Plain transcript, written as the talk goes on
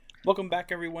Welcome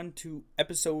back, everyone, to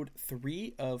episode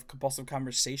 3 of Compulsive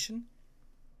Conversation.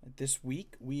 This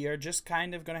week, we are just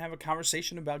kind of going to have a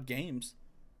conversation about games.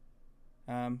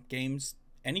 Games,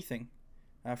 anything.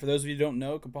 For those of you who don't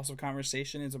know, Compulsive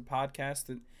Conversation is a podcast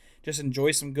that just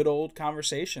enjoys some good old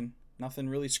conversation. Nothing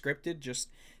really scripted, just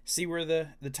see where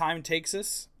the time takes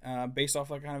us based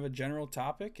off like kind of a general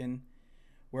topic, and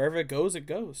wherever it goes, it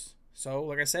goes. So,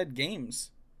 like I said, games.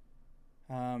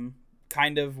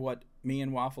 Kind of what me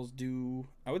and Waffles do.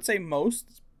 I would say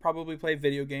most probably play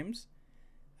video games.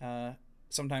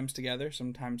 Sometimes together,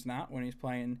 sometimes not. When he's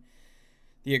playing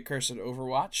the accursed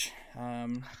Overwatch,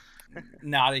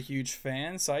 not a huge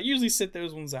fan, so I usually sit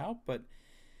those ones out. But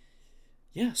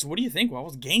yeah, so what do you think,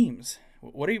 Waffles? Games.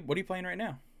 What are you playing right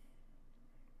now?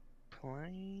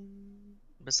 Playing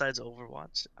besides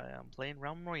Overwatch, I am playing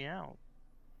Realm Royale.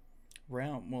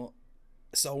 Realm. Well,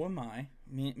 so am I.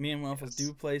 Me and Waffles Yes.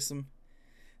 do play some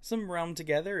Realm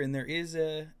together, and there is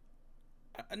a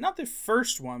not the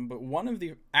first one, but one of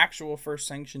the actual first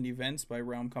sanctioned events by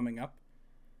Realm coming up.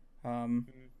 Um,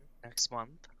 Next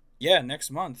month. yeah,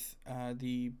 next month,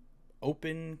 the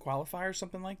Open qualifier or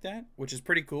something like that, which is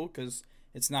pretty cool because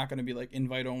it's not going to be like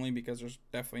invite only because there's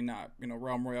definitely not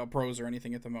Realm Royale pros or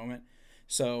anything at the moment.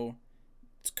 So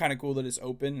it's kind of cool that it's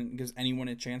open and gives anyone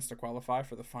a chance to qualify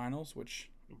for the finals, which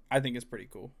I think is pretty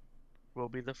cool. Will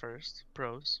be the first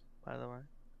pros, by the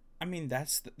I mean,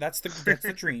 that's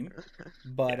the dream,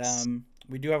 but Yes.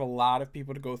 we do have a lot of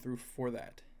people to go through for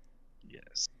that.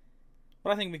 Yes.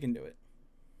 But I think we can do it.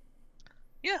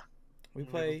 Yeah. We We've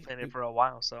been play, playing it we, for a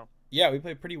while, so yeah, we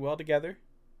play pretty well together.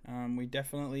 We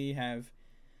definitely have.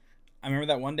 I remember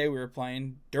that one day we were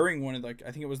playing during one of I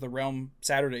think it was the Realm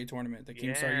Saturday tournament that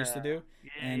Keemstar used to yeah. do,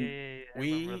 and Yeah. I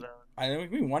remember we that. I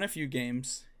think we won a few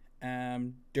games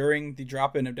during the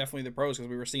drop in of definitely the pros because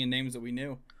we were seeing names that we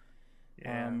knew.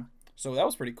 Yeah. So that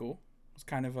was pretty cool. It's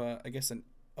kind of I guess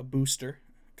a booster,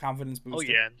 confidence Oh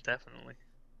booster. yeah, definitely.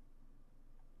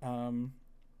 Um,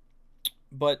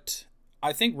 but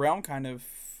I think Realm kind of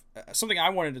something I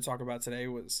wanted to talk about today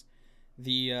was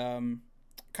the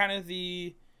kind of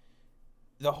the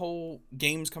whole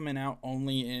games coming out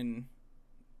only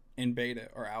in beta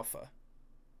or alpha.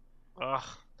 Ugh,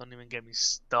 don't even get me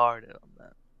started on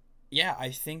that. Yeah, I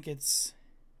think it's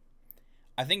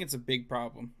a big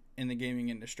problem in the gaming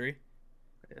industry.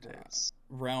 It Uh, is.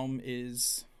 Realm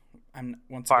is I'm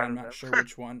once again Part I'm of not them. sure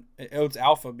which one. It's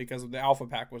alpha because the alpha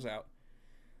pack was out.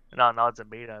 No, it's a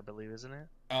beta, I believe, isn't it?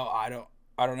 Oh, I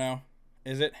don't know.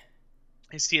 Is it?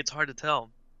 I see. It's hard to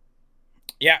tell.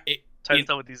 Yeah, It's hard to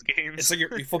tell with these it's games. like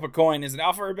you flip a coin. Is it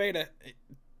alpha or beta?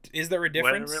 Is there a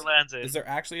Whatever it difference? lands Is in. there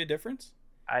actually a difference?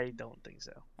 I don't think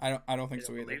so. I don't I think so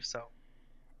don't either. believe so.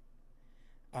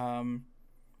 Um,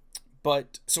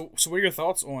 but so what are your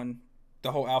thoughts on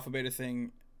the whole alpha beta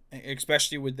thing,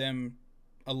 especially with them?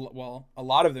 A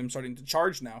lot of them starting to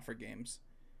charge now for games.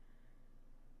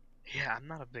 Yeah, I'm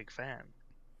not a big fan.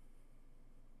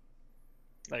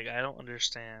 Like, I don't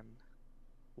understand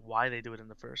why they do it in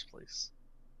the first place.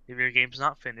 If your game's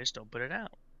not finished, don't put it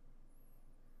out.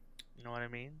 You know what I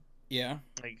mean? Yeah,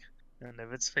 Like, and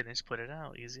if it's finished, put it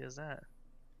out. Easy as that.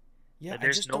 yeah. Like, I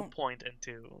there's just no don't. point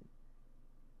into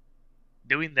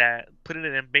doing that, putting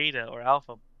it in beta or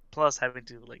alpha, plus having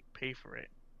to, like, pay for it.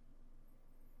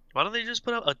 Why don't they just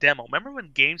put out a demo? Remember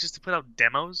when games used to put out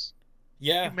demos?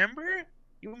 You Yeah, remember?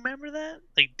 You remember that?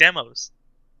 Like, demos.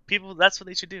 People, that's what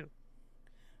they should do.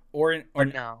 or an or But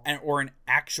an, no. or an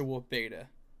actual beta.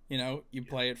 You Yeah.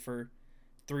 play it for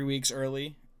 3 weeks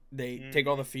early. They take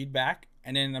all the Hmm. feedback,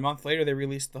 and then a month later they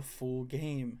release the full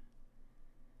game.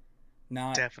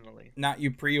 Not Definitely. not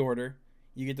you pre-order.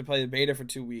 You get to play the beta for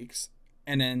 2 weeks,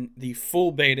 and then the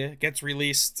full beta gets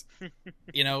released.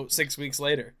 6 weeks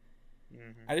later.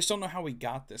 Hmm. I just don't know how we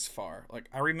got this far. Like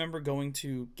I remember going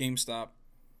to GameStop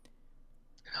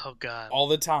Oh God, all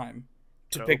the time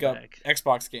to pick up throwback.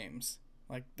 Xbox games.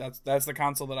 Like that's the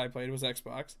console that I played was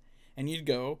Xbox, and you'd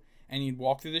go and you'd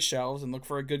walk through the shelves and look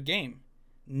for a good game.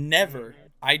 Never. Hmm.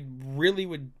 I really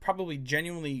would probably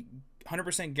genuinely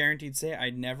 100% guaranteed say I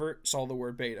never saw the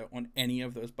word beta on any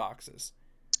of those boxes.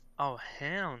 Oh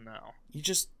hell no. You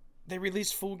just they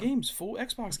released full games, full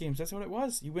Xbox games. That's what it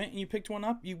was. You went and you picked one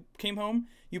up, you came home,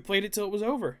 you played it till it was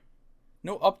over.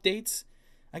 No updates.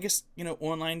 I guess,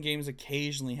 online games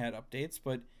occasionally had updates,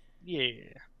 but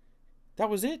Yeah, that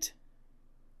was it.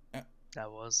 Uh,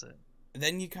 that was it.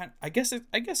 then you I guess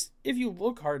if you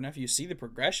look hard enough, you see the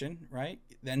progression, right?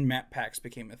 Then map packs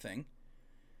became a thing.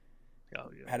 Oh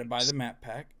yeah, Had to buy the map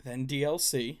pack, then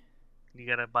DLC. you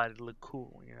gotta buy it to look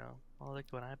cool, you know. Oh, look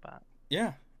what I bought.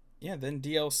 Yeah. Yeah, then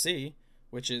DLC,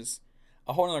 which is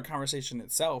a whole other conversation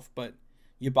itself, but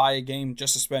you buy a game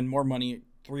just to spend more money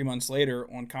 3 months later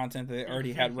on content that they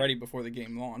already had ready before the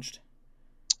game launched.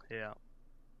 Yeah.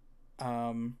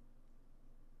 And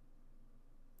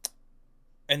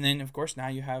then, of course, now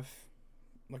you have,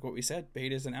 like what we said,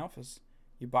 betas and alphas.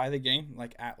 You buy the game,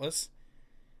 like Atlas,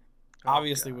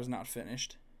 obviously was not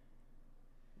finished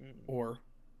or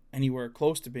anywhere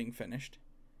close to being finished.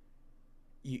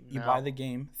 You buy the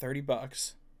game,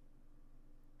 $30.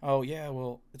 Oh yeah,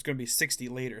 well it's gonna be 60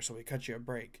 later, so we cut you a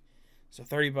break. So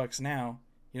 $30 now.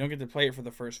 You don't get to play it for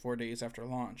the first 4 days after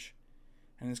launch,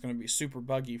 and it's gonna be super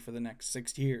buggy for the next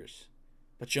 6 years.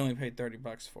 But you only paid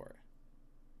 $30 for it.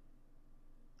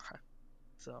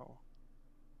 So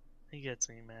he gets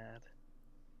me mad,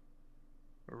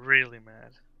 really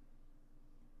mad.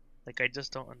 Like I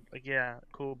just don't like. Yeah,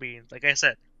 cool beans. Like I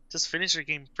said, just finish your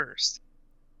game first.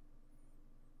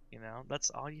 You know, that's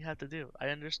all you have to do. I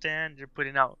understand you're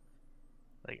putting out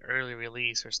like early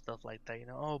release or stuff like that. You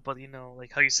know, oh, but you know,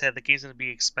 like how you said, the game's gonna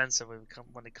be expensive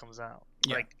when it comes out.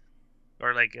 Yeah. Like,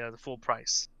 or like the full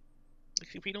price.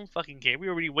 Like if we don't fucking care, we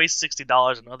already waste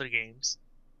 $60 on other games.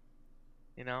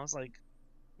 You know, it's like,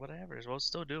 whatever. We'll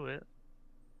still do it.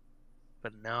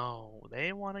 But no,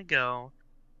 they want to go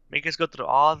make us go through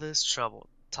all this trouble,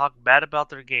 talk bad about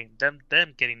their game, them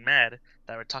getting mad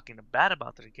that we're talking bad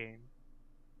about their game,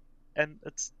 and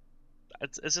it's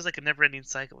just like a never-ending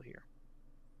cycle here.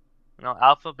 You know,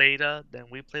 alpha, beta, then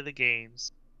we play the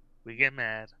games, we get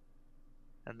mad,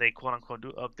 and they quote unquote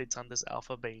do updates on this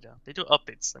alpha beta. They do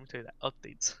updates. Let me tell you that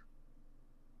updates.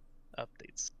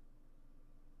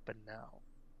 But no,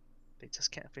 they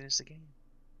just can't finish the game.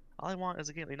 All I want is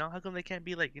a game. You know, how come they can't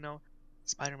be like, you know,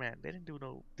 Spider-Man? They didn't do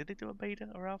no. Did they do a beta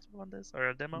or alpha on this or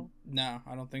a demo? No,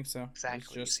 I don't think so. Exactly.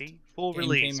 It's just See, full game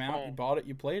release. came out, Boom. you bought it,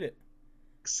 you played it.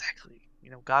 Exactly.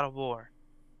 You know, God of War.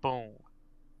 Boom.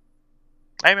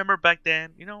 I remember back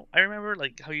then. You know, I remember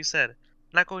like how you said,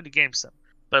 not going to GameStop,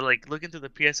 but like look into the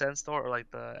PSN store or like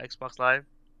the Xbox Live,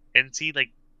 and see like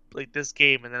this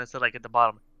game, and then it said like at the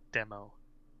bottom, demo.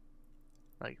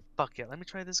 Like fuck yeah, let me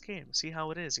try this game, see how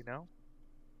it is. You know.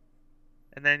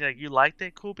 And then like you liked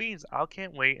it, cool beans. I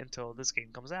can't wait until this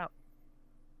game comes out.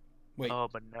 Wait, Oh,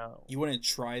 but no. you want to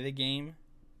try the game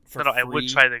for No, free I would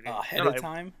try the game. ahead of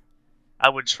time? I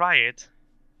would try it,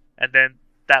 and then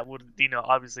that would, you know,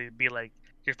 obviously be like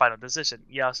your final decision.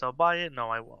 Yes, I'll buy it. No,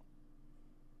 I won't.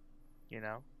 You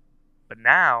know. But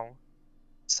now,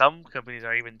 some companies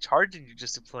are even charging you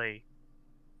just to play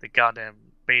the goddamn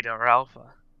beta or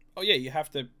alpha. Oh yeah, you have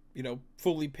to,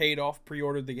 fully paid off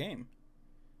pre-order the game.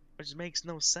 Which makes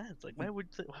no sense. Like, why would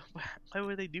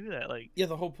they do that? Like, yeah,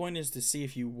 the whole point is to see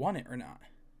if you want it or not.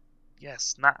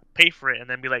 Yes, not pay for it and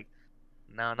then be like,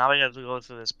 no, now I got to go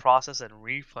through this process and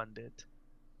refund it.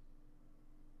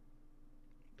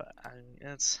 But I mean,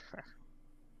 it's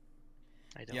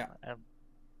I don't. Yeah.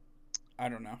 I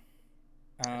don't know.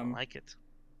 I don't like it.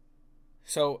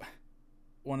 So,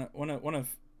 one of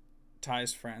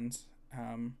Ty's friends,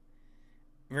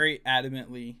 very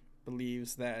adamantly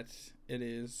believes that it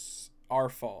is our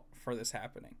fault for this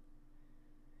happening,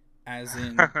 as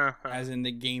in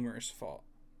the gamers' fault.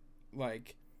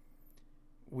 Like,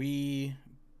 we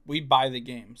buy the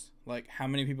games. Like, how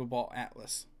many people bought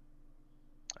Atlas?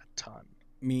 A ton.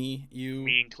 Me, you,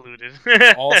 me included.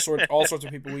 all sorts of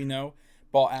people we know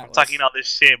bought Atlas. I'm talking all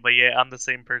this shit, but yeah, I'm the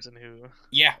same person who.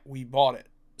 Yeah, we bought it.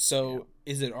 So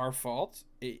is it our fault?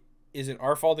 Is it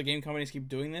our fault the game companies keep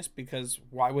doing this? Because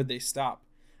why would they stop?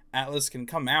 Atlas can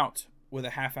come out with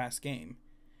a half-assed game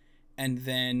and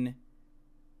then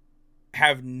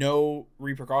have no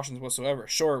repercussions whatsoever.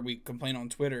 Sure, we complain on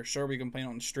Twitter. Sure, we complain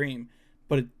on stream.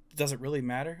 But it doesn't really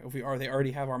matter if they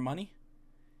already have our money.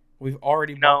 We've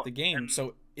already bought the game.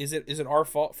 So is it our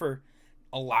fault for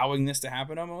allowing this to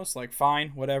happen almost? Like, fine,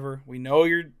 whatever. We know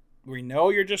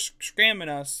you're just scamming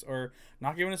us or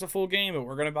not giving us a full game, but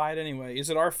we're going to buy it anyway. Is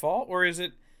it our fault or is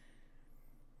it...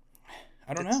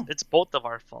 I don't know. It's both of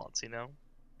our faults, you know?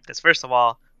 Because first of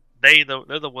all, they're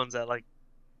the ones that, like,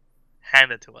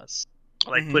 hand it to us.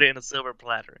 Or, like, put it in a silver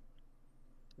platter.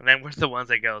 And then we're the ones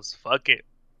that goes, fuck it.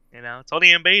 You know? It's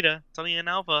only in beta. It's only in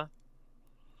alpha.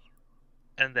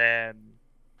 And then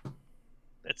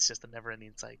it's just a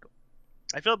never-ending cycle.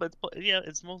 I feel, but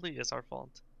it's mostly our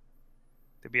fault,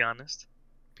 to be honest,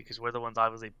 because we're the ones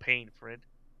obviously paying for it,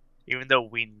 even though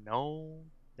we know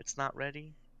it's not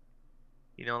ready.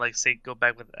 You know, like say go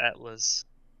back with Atlas,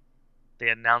 they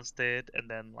announced it, and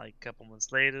then like a couple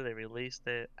months later they released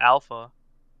it alpha,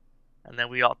 and then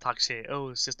we all talk shit. Oh,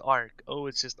 it's just Ark. Oh,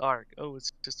 it's just Ark. Oh,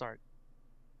 it's just Ark.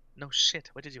 No shit.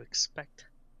 What did you expect?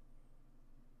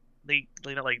 They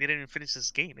didn't even finish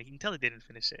this game. You can tell they didn't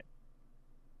finish it.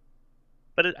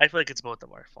 But I feel like it's both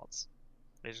of our faults.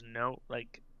 There's no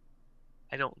like,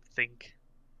 I don't think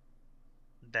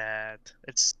that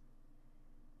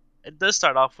it does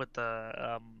start off with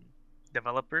the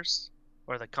developers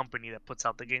or the company that puts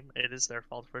out the game. It is their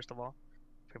fault first of all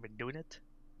for been doing it,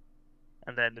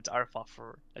 and then it's our fault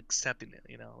for accepting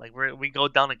it. Like we go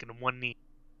down like in one knee,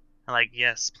 and like,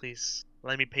 yes, please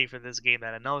let me pay for this game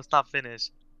that I know it's not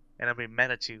finished, and I'll be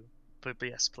mad at you, but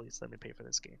yes, please let me pay for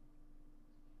this game.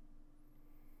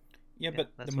 Yeah,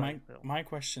 but my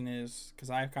question is,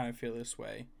 because I kind of feel this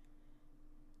way.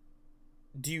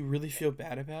 Do you really feel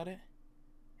bad about it?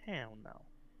 Hell no.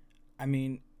 I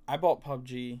mean, I bought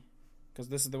PUBG because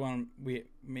this is the one we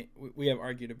have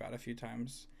argued about a few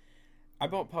times. I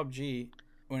bought PUBG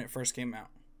when it first came out.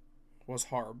 It was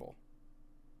horrible.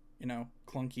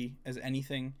 Clunky as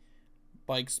anything.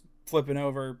 Bikes flipping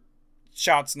over,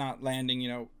 shots not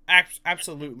landing.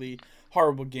 Absolutely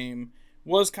horrible game.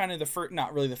 Was kind of the first,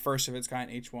 not really the first of its kind.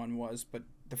 H1 was, but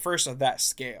the first of that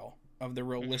scale of the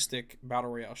realistic battle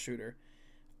royale shooter.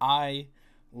 I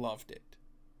loved it.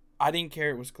 I didn't care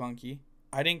it was clunky.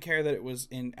 I didn't care that it was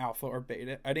in alpha or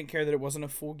beta. I didn't care that it wasn't a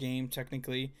full game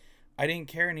technically. I didn't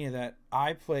care any of that.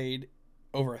 I played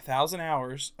over 1,000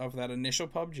 hours of that initial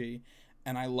PUBG,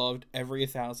 and I loved every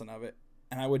 1,000 of it,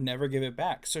 and I would never give it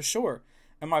back. So sure,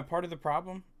 am I part of the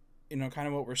problem? Kind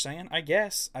of what we're saying? I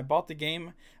guess. I bought the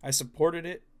game. I supported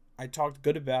it. I talked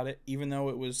good about it, even though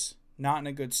it was not in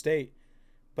a good state.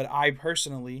 But I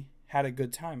personally had a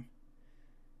good time.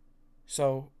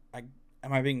 So,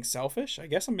 am I being selfish? I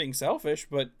guess I'm being selfish,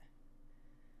 but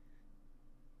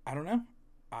I don't know.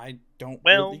 I don't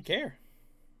really care.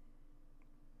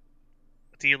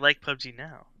 Do you like PUBG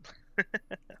now?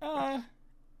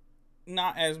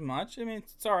 Not as much. I mean,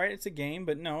 it's alright. It's a game,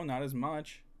 but no, not as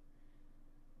much.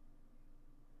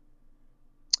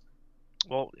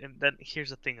 Well, and then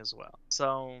here's the thing as well.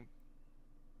 So,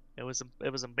 it was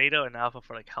in beta and alpha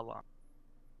for like how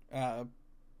long?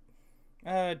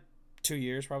 2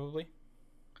 years probably.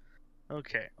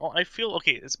 Okay. Well, I feel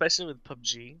okay, especially with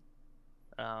PUBG.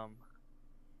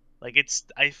 Like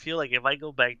I feel like if I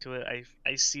go back to it,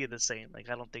 I see it the same. Like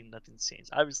I don't think nothing's changed.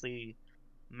 Obviously,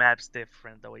 map's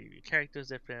different, the way your character's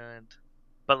different,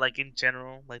 but like in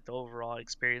general, like the overall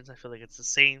experience, I feel like it's the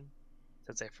same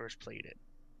since I first played it.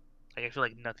 Like I feel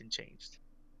like nothing changed.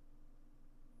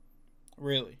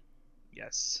 Really?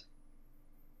 Yes.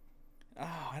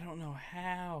 Oh, I don't know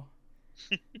how.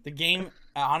 The game,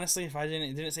 honestly, if I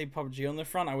didn't say PUBG on the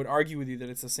front, I would argue with you that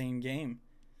it's the same game.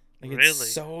 Like really?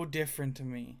 It's so different to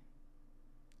me.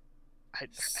 I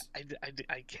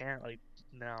can't, like,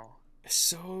 no.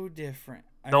 So different.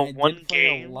 I did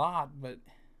play a lot, but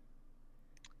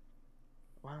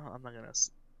well,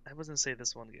 I wasn't say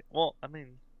this one game. Well, I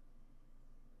mean,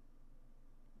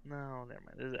 no, never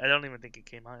mind. I don't even think it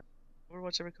came out.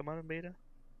 Overwatch ever come out in beta?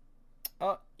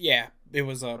 Yeah, it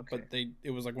was okay. But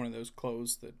it was like one of those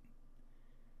closed that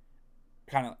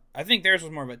kind of. I think theirs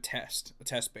was more of a test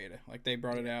beta. Like they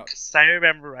brought it out. Cause I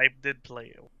remember I did play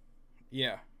it.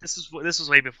 Yeah. This was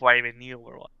way before I even knew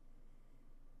Overwatch.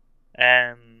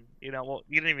 And well,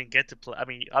 you didn't even get to play. I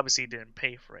mean, obviously you didn't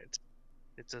pay for it.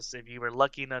 It's just if you were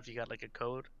lucky enough, you got like a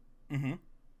code, and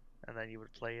then you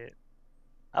would play it.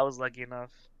 I was lucky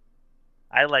enough.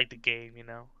 I liked the game,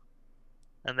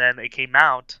 and then it came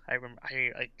out. I remember,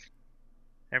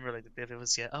 like if it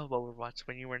was Overwatch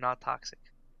when you were not toxic.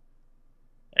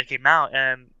 It came out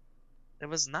and it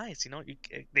was nice,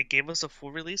 They gave us a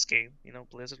full release game.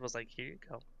 Blizzard was like, here you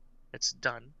go, it's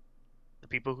done. The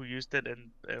people who used it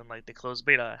and like the closed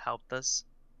beta helped us,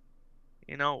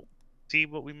 see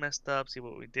what we messed up, see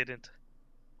what we didn't.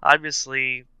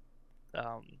 Obviously,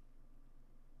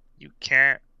 you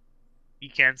can't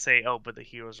say, oh, but the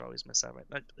heroes are always messed up, right?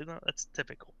 Like, that's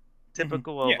typical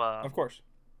of course,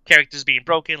 characters being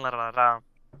broken, la la la.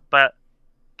 But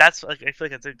that's like, I feel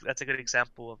like that's a good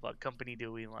example of a company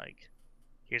doing like,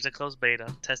 here's a closed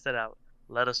beta, test it out,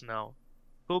 let us know.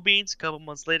 Cool beans. A couple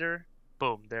months later,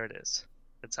 boom, there it is.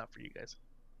 It's out for you guys.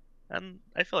 And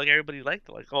I feel like everybody liked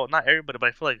it. Like, oh, not everybody, but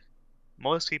I feel like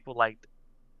most people liked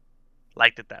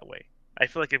it that way. I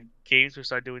feel like if games would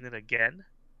start doing it again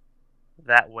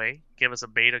that way, give us a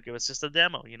beta, give us just a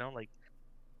demo, like,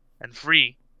 and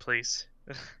free, please,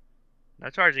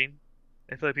 not charging.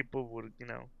 I feel like people would,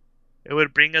 it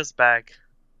would bring us back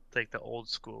to like the old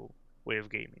school way of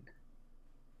gaming.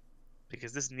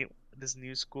 Because this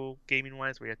new school gaming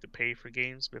wise, where you have to pay for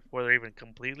games before they're even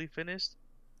completely finished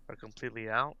or completely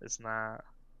out, it's not.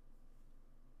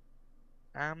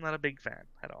 I'm not a big fan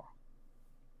at all.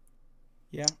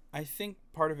 Yeah, I think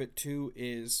part of it too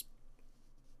is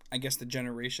I guess the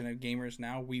generation of gamers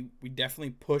now, we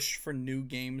definitely push for new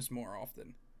games more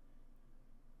often.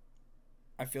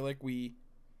 I feel like we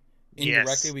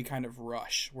indirectly Yes. we kind of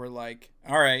rush. We're like,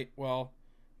 all right, well,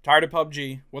 tired of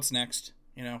PUBG. What's next?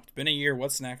 It's been a year.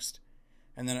 What's next?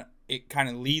 And then it kind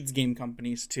of leads game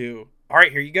companies to, all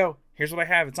right, here you go. Here's what I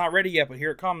have. It's not ready yet, but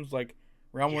here it comes. Like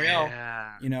Realm Royale.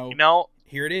 Yeah. You You know, know,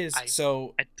 here it is. I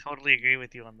So I totally agree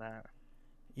with you on that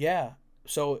yeah.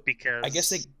 So I guess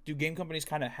because game companies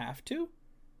kind of have to,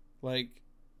 like,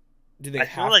 do they I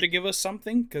feel have like to give us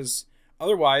something? Because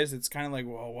otherwise, it's kind of like,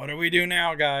 well, what do we do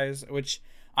now, guys? Which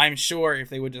I'm sure if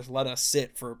they would just let us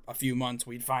sit for a few months,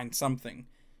 we'd find something.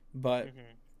 But mhm.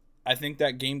 I think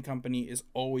that game company is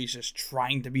always just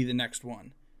trying to be the next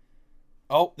one.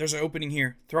 Oh, there's an opening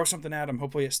here. Throw something at them.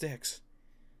 Hopefully it sticks.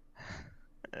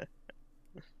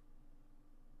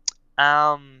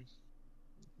 um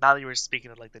now that you were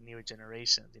speaking of like the newer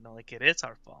generation, like it is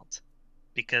our fault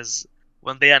because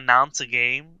when they announce a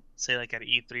game, say like at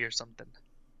E3 or something,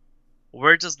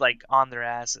 we're just like on their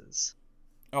asses.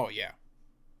 Oh yeah.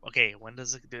 Okay, when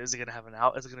does it is it gonna have an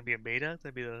out? Is it gonna be a beta? Is it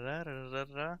gonna be da, da, da, da,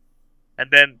 da, da? And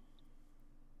then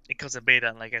it comes in beta,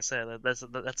 and like I said, that's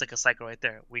like a cycle right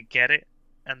there. We get it,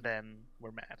 and then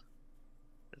we're mad.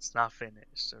 It's not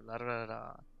finished, or da da da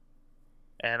da.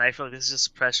 And I feel like this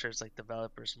just pressures like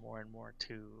developers more and more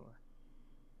to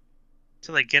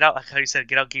like get out, like how you said,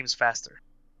 get out games faster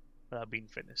without being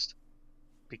finished.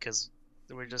 Because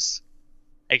we're just,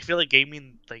 I feel like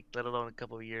gaming, like let alone a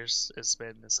couple of years, has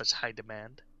been in such high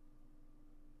demand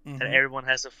that Mm-hmm. everyone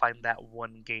has to find that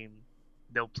one game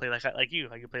they'll play, like you,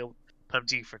 how you play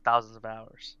PUBG for thousands of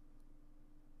hours.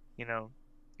 You know,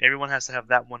 everyone has to have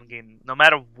that one game. No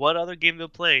matter what other game they'll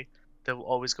play, they'll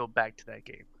always go back to that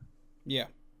game. Yeah.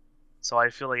 So I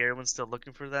feel like everyone's still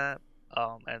looking for that.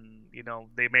 And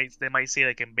they might say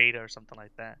like in beta or something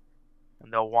like that,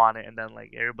 and they'll want it, and then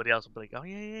like everybody else will be like, oh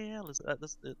yeah yeah yeah, let's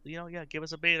yeah, give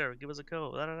us a beta or give us a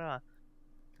code, da da da.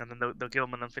 And then they'll give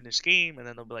them an unfinished game, and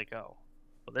then they'll be like, oh,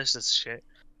 well this is shit,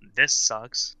 this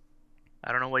sucks.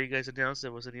 I don't know why you guys announced it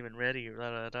wasn't even ready or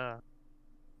da da da.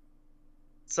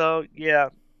 So yeah,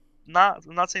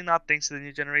 I'm not saying not thanks to the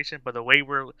new generation, but the way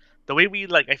we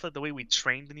like, I feel like the way we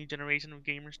train the new generation of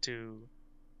gamers to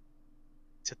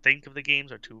think of the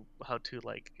games or to how to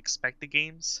like expect the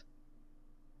games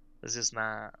is just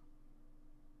not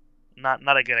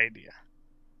a good idea.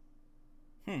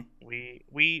 Hmm.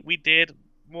 We did,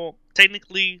 well,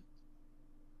 technically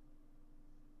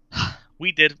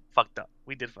we did fucked up.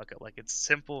 We did fuck up. Like it's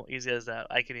simple, easy as that.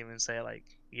 I can even say like,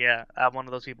 yeah, I'm one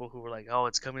of those people who were like, oh,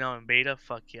 it's coming out in beta.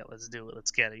 Fuck yeah, let's do it.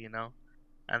 Let's get it.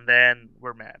 And then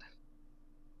we're mad.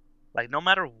 Like no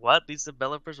matter what, these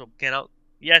developers will get out.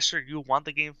 Yeah, sure, you want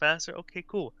the game faster? Okay,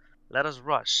 cool. Let us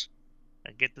rush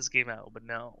and get this game out. But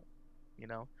no, you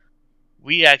know,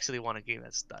 we actually want a game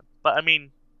that's done. But I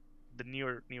mean, the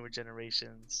newer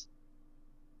generations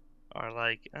are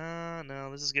like, no,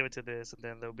 let's just give it to this, and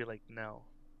then they'll be like, no,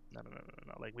 no, no, no, no,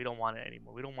 no, like we don't want it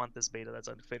anymore. We don't want this beta that's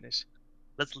unfinished.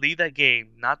 Let's leave that game,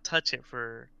 not touch it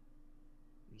for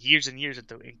years and years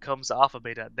until it comes off a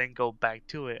beta, then go back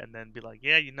to it, and then be like,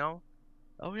 yeah,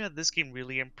 oh yeah, this game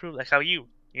really improved. Like how your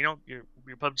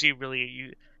PUBG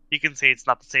really you can say it's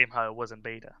not the same how it was in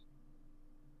beta,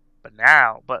 but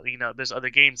there's other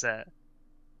games that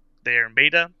they're in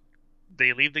beta,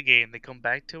 they leave the game, they come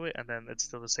back to it, and then it's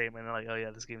still the same, and they're like, oh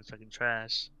yeah, this game's fucking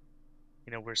trash.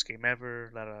 Worst game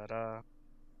ever. La da da.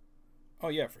 Oh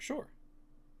yeah, for sure.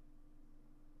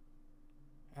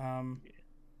 Um.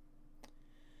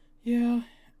 Yeah.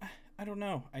 I don't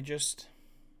know. I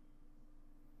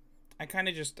kind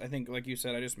of just. I think, like you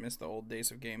said, I just miss the old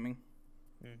days of gaming,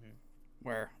 Mm-hmm.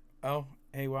 where, oh,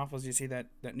 hey Waffles, you see that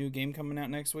new game coming out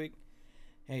next week?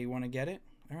 Hey, you want to get it?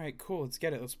 All right, cool. Let's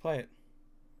get it. Let's play it.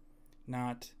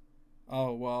 Not,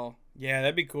 oh well, yeah,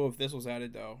 that'd be cool if this was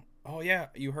added though. Oh yeah,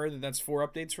 you heard that that's 4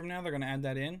 updates from now. They're gonna add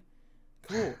that in.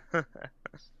 Cool.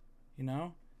 You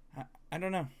know, I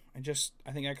don't know.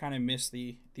 I think I kind of miss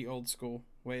the old school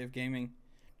way of gaming.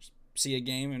 Just see a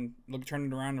game and turn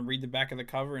it around and read the back of the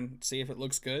cover and see if it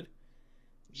looks good.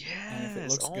 And if it Yes.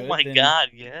 looks Oh good, my then God.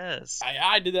 Yes.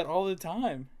 I did that all the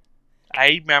time. I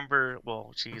remember.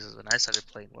 Well, Jesus, when I started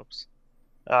playing, whoops.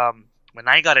 When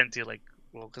I got into like,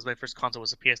 well, because my first console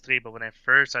was a PS3, but when I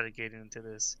first started getting into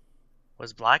this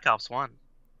was Black Ops One,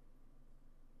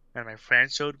 and my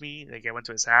friend showed me. Like, I went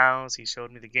to his house. He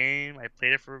showed me the game. I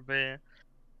played it for a bit.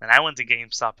 And I went to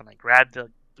GameStop and I grabbed the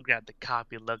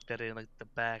copy, looked at it, looked at the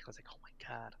back. I was like, oh my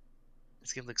God,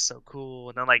 this game looks so cool.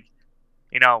 And then like,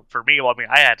 for me, well, I mean,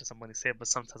 I had some money saved, but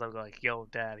sometimes I was like, yo,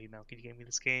 Dad, can you get me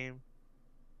this game?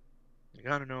 Like,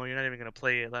 I don't know, you're not even gonna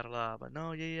play it, la la la. But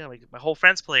no, yeah. Like my whole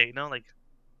friends play it, like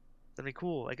that'd be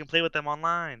cool. I can play with them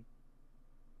online.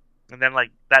 And then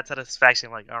like that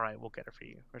satisfaction, like, all right, we'll get it for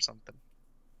you or something.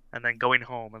 And then going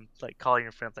home and like calling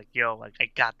your friends, like, yo, like I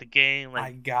got the game. I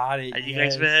Like, got it. are you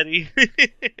guys Yes. ready?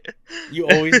 You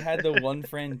always had the one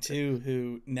friend too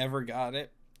who never got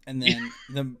it, and then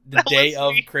the That day was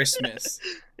of me. Christmas,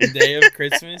 the day of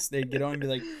Christmas, they'd get on and be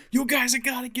like, "You guys, I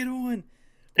gotta get on.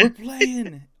 We're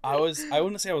playing." I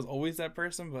wouldn't say I was always that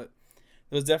person, but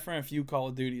there was definitely a few Call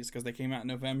of Duties because they came out in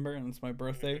November and it's my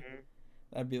birthday. Mhm.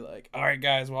 I'd be like, "All right,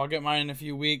 guys, well I'll get mine in a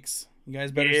few weeks. You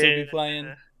guys better still be playing."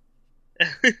 Yeah.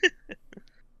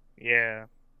 Yeah.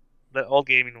 The old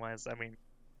gaming wise, I mean,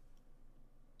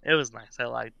 it was nice. I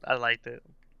liked it.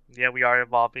 Yeah, we are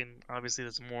evolving. Obviously,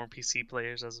 there's more PC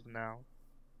players as of now.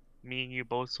 Me and you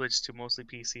both switched to mostly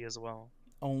PC as well.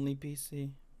 Only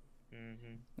PC.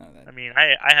 Hmm. No, that I mean,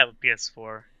 I have a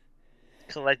PS4,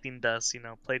 collecting dust.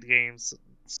 Played games,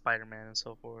 Spider-Man and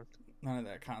so forth. none of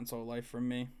that console life from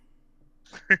me.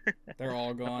 They're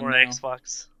all No gone more now.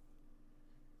 Xbox.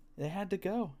 They had to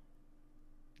go.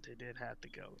 They did have to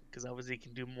go because obviously you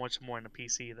can do much more in a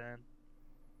PC than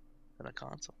a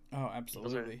console. Oh,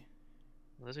 absolutely.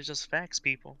 Those are just facts,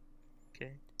 people.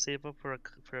 Okay, save up for a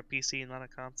PC, not a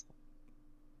console.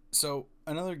 So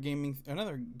another game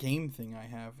thing I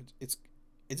have, it's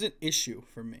an issue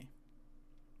for me.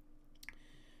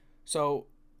 So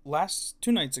last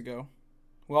 2 nights ago,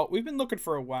 well, we've been looking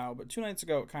for a while, but 2 nights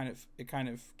ago it kind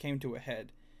of came to a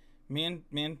head. Me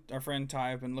and our friend Ty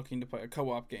have been looking to play a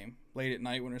co-op game late at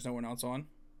night when there's no one else on.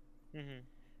 Hmm.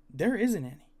 There isn't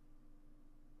any.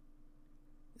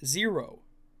 Zero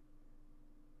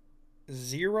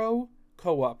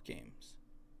co-op games.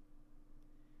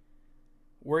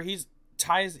 Where he's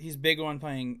big on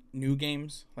playing new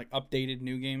games, like updated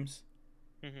new games.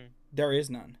 Hmm. There is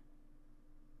none.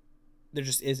 There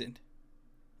just isn't.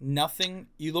 Nothing.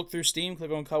 You look through Steam,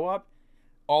 click on co-op,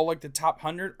 all like the top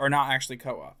 100 are not actually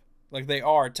co-op. Like they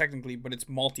are technically, but it's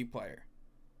multiplayer.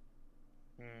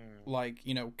 Like,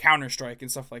 Counter-Strike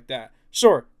and stuff like that.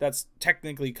 Sure, that's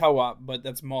technically co-op, but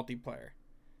that's multiplayer.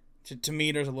 To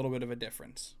me, there's a little bit of a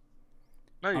difference.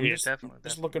 Oh I'm yeah, just definitely.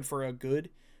 looking for a good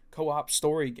co-op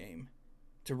story game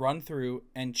to run through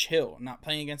and chill, not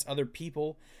playing against other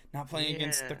people, not playing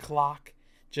against the clock,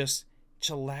 just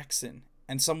chillaxing.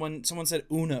 And someone said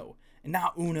Uno, and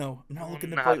not Uno. I'm not looking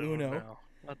to play Uno.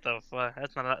 What the fuck?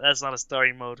 That's not a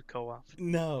story mode co-op.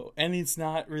 No, and it's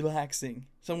not relaxing.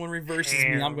 Someone reverses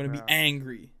me, I'm Hell gonna be no.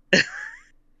 angry.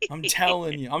 I'm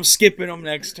telling you, I'm skipping them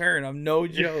next turn. I'm no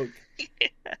joke.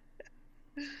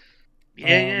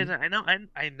 Yeah, no,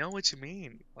 I know what you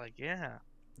mean. Like, yeah.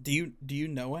 Do you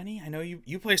know any? I know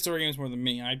you play story games more than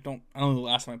me. I don't know the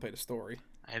last time I played a story.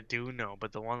 I do know,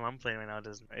 but the one I'm playing right now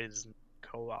is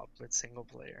co-op. It's single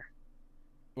player.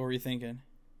 What were you thinking?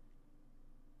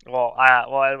 Well,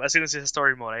 as soon as it's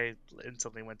story mode, I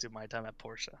instantly went to my time at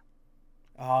Porsche.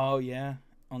 Oh yeah,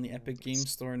 on the Epic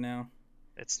Games Store now.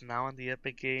 It's now on the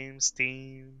Epic Games,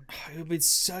 Steam. It would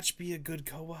be a good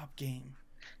co-op game.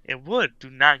 It would. Do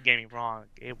not get me wrong.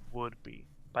 It would be.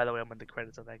 By the way, I'm in the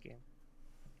credits of that game.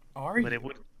 Are But you? it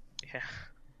would. Yeah.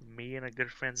 Me and a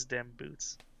good friend's damn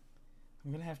boots.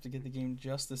 I'm gonna have to get the game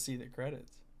just to see the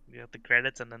credits. You have the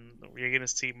credits, and then you're gonna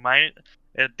see mine.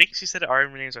 I think she said our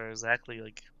names are exactly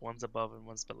like one's above and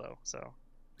one's below, so they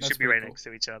That's should be pretty right cool. next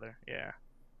to each other. Yeah,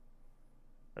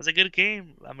 that's a good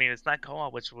game. I mean, it's not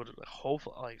co-op, which would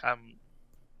hopefully like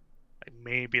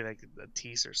maybe like a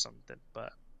tease or something.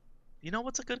 But you know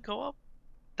what's a good co-op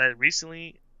that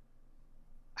recently?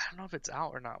 I don't know if it's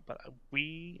out or not, but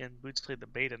we and Boots played the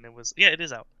beta, and it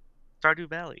is out. Stardew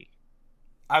Valley.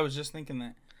 I was just thinking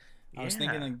that. I was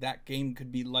thinking Yeah. like that game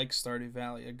could be like Stardew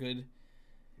Valley, a good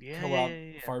Yeah, co-op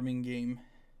yeah. farming game.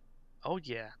 Oh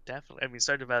yeah, definitely. I mean,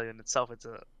 Stardew Valley in itself, it's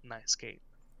a nice game.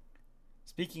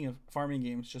 Speaking of farming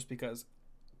games, just because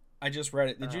I just read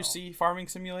it. Did you Oh. see Farming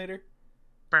Simulator?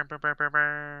 Burn, burn, burn, burn,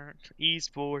 burn.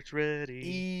 Esports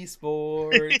ready.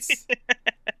 Esports.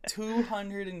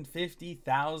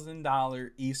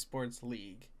 $250,000 esports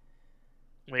league.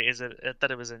 Wait, is it? I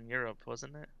thought it was in Europe,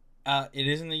 wasn't it? It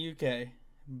is in the UK,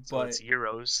 So but it's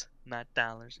euros, not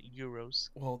dollars. Euros.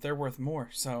 well, they're worth more,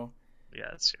 so Yeah,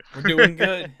 that's true. we're doing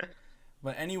good.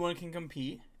 But anyone can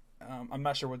compete. I'm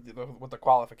not sure what the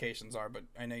qualifications are, but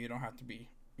I know you don't have to be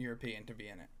European to be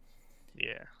in it.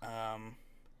 Yeah.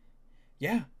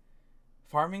 Yeah.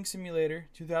 Farming Simulator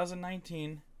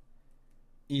 2019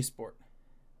 esport.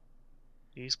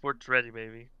 Esports ready,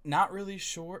 baby. Not really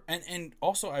sure. And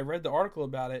also I read the article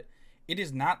about it. It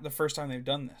is not the first time they've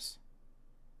done this.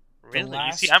 Really?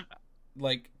 last- You see,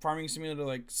 like Farming Simulator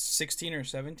like 16 or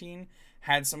 17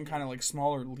 had some kind of like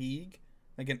smaller league,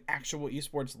 like an actual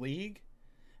esports league,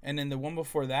 and then the one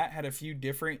before that had a few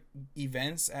different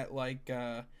events at like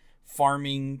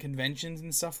farming conventions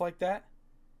and stuff like that.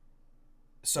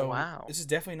 So Wow. this is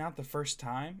definitely not the first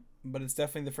time, but it's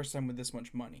definitely the first time with this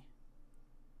much money.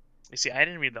 You see, I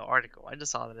didn't read the article. I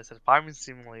just saw that it said Farming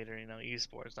Simulator,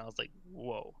 esports, and I was like,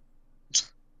 whoa.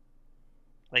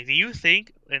 Like, do you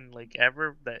think in like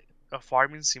ever that a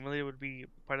farming simulator would be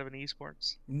part of an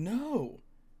esports? No,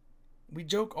 we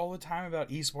joke all the time about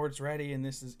esports ready and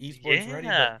this is esports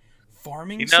ready, but Yeah.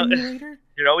 Farming You know, Simulator?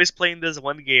 you're always playing this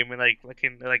one game and like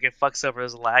it fucks up or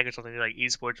there's lag or something. You're like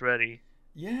esports ready.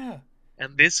 Yeah.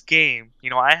 And this game,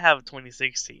 I have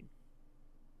 2016,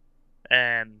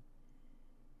 and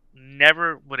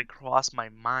never would it cross my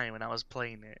mind when I was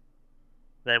playing it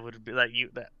that would be like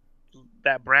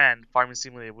that brand Farming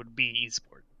Simulator would be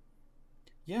esport.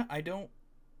 Yeah, I don't.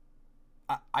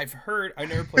 I've heard. I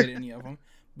never played any of them,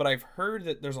 but I've heard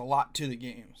that there's a lot to the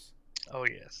games. Oh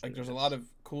yes, Like, there there's a lot is. of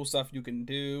cool stuff you can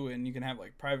do, and you can have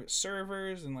like private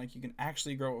servers, and like you can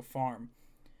actually grow a farm.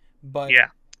 But Yeah,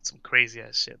 some crazy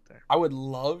ass shit there. I would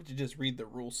love to just read the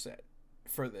rule set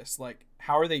for this. Like,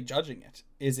 how are they judging it?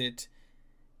 Is it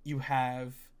you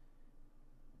have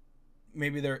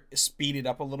maybe they're speeded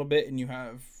up a little bit, and you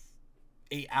have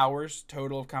 8 hours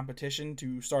total of competition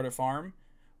to start a farm,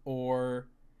 or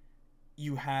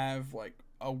you have like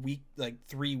a week, like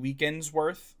 3 weekends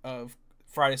worth of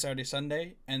Friday, Saturday,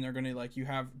 Sunday, and they're gonna like you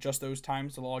have just those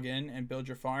times to log in and build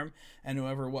your farm, and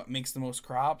whoever what makes the most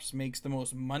crops makes the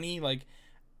most money. Like,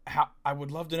 how I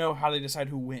would love to know how they decide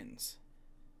who wins.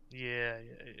 Yeah,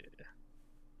 yeah, yeah.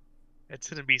 It's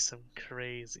gonna be some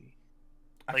crazy.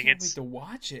 I Like can't wait it's. to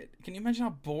watch it. Can you imagine how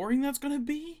boring that's gonna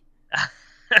be?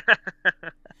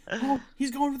 Oh,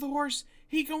 he's going for the horse.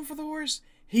 He going for the horse.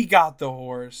 He got the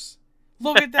horse.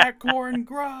 Look at that corn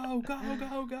grow. Go,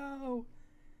 go, go.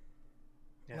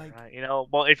 Yeah, Like, right.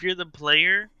 Well, if you're the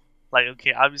player, like,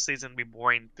 okay, obviously it's gonna be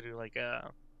boring through like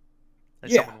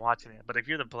yeah. someone watching it. But if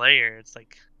you're the player, it's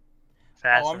like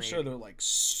Oh, I'm sure they're fascinating. like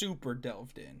super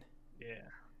delved in. Yeah,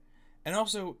 And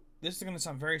also, this is going to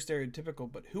sound very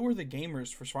stereotypical, but who are the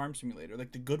gamers for Farm Simulator?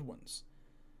 Like the good ones.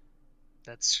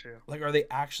 that's true. Like, are they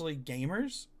actually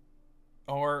gamers?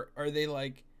 Or are they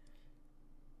like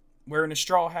wearing a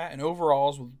straw hat and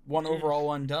overalls with one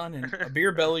overall undone and a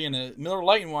beer belly and a Miller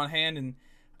Lite in one hand and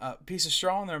a piece of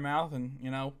straw in their mouth and,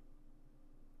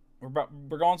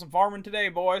 we're going some farming today,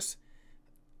 boys.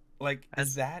 Like,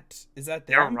 is That's that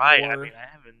You're them? right. I Or mean, I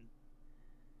haven't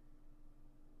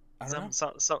I don't know.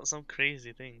 some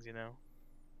crazy things.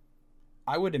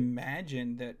 I would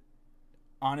imagine that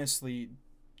honestly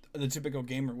the typical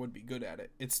gamer would be good at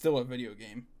it. It's still a video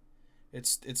game.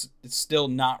 It's still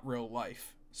not real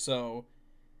life. So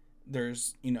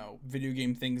there's, video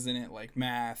game things in it like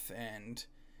math and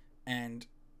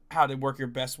how to work your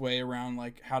best way around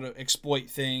like how to exploit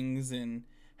things and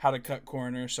how to cut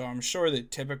corners. So I'm sure the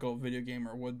typical video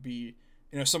gamer would be,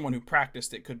 someone who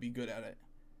practiced it could be good at it.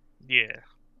 Yeah,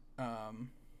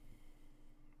 Um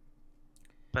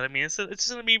but I mean, it's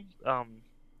gonna be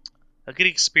a good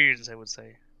experience, I would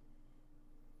say.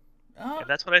 uh, And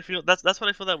that's what I feel. That's what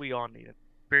I feel that we all need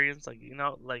experience. Like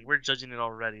like we're judging it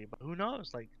already, but who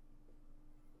knows? Like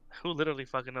who literally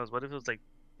fucking knows? What if it was like,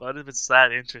 what if it's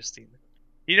that interesting?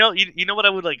 You know what I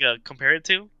would like compare it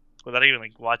to without even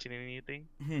like watching anything.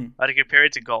 hmm. I'd compare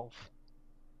it to golf.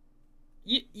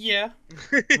 Yeah,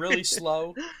 really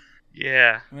slow,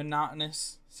 Yeah.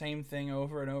 monotonous, same thing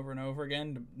over and over and over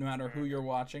again, no matter who you're Mhm.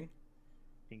 watching.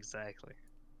 Exactly.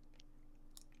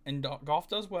 And golf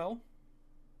does well.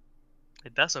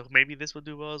 It does. So maybe this would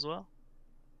do well as well.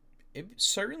 It'd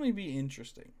certainly be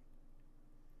interesting.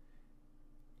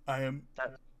 I am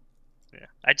That, yeah.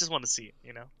 I just want to see it.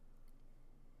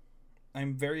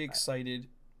 I'm very excited.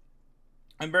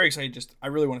 I'm very excited. Just I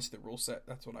really want to see the rule set.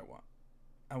 That's what I want.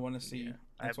 I want to see. Yeah.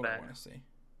 I That's what I bet. want to see.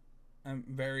 I'm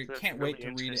very So it's can't wait really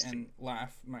to read it and interesting.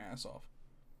 laugh my ass off.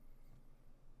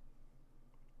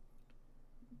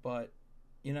 But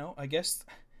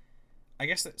I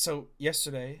guess that so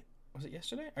yesterday was it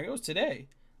yesterday? I guess it was today.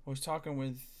 I was talking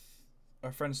with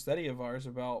a friend study of ours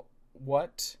about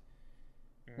what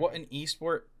Mhm. an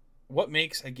esport what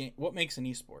makes a game what makes an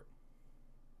esport.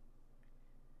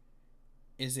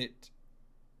 Is it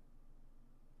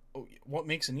what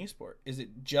makes an esport? Is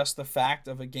it just the fact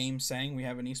of a game saying we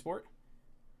have an esport,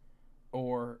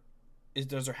 or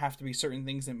does there have to be certain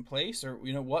things in place, or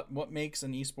what makes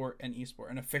an esport,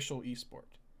 an official esport?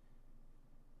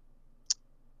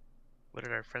 What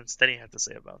did our friend Steady have to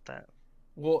say about that?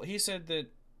 Well, he said that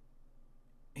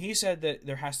he said that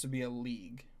there has to be a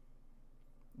league,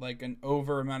 like an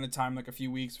over amount of time, like a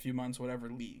few weeks, a few months, whatever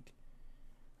league.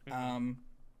 Hmm. Um,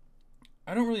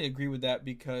 I don't really agree with that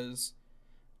because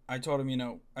I told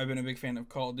him, I've been a big fan of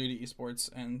Call of Duty esports,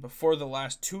 and before the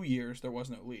last 2 years, there was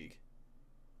no league.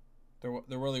 There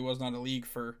really was not a league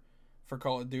for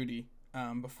Call of Duty.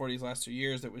 Before these last 2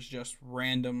 years, it was just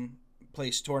random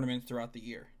place tournaments throughout the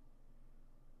year.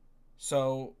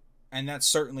 So, and that's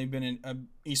certainly been an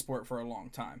esport for a long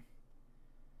time.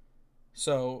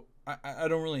 So I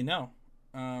don't really know.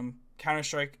 Counter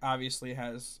Strike obviously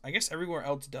has. I guess everywhere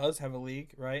else does have a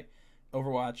league, right?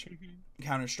 Overwatch, Hmm.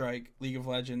 Counter Strike, League of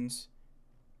Legends.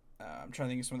 I'm trying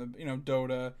to think of some of the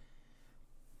Dota.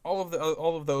 All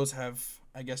of those have,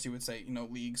 I guess you would say,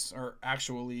 leagues or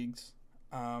actual leagues.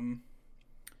 Um,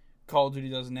 Call of Duty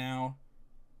does now.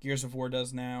 Gears of War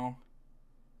does now.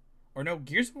 Or no,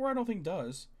 Gears of War I don't think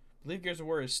does. I believe Gears of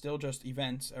War is still just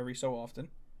events every so often.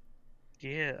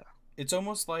 Yeah. It's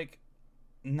almost like,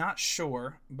 not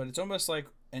sure, but it's almost like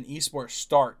an esport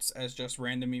starts as just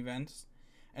random events,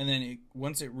 and then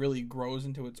once it really grows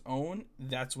into its own,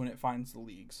 that's when it finds the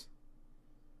leagues.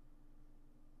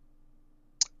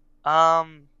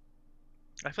 Um,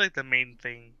 I feel like the main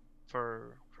thing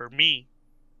for me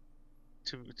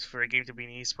to for a game to be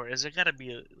an esport is there gotta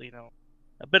be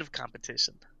a bit of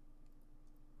competition.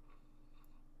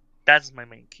 That's my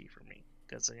main key for me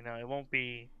because it won't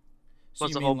be. So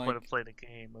What's you the mean whole point of like, playing a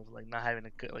game of like not having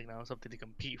a something to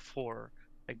compete for,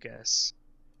 I guess,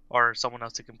 or someone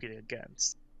else to compete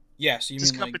against? yeah, so you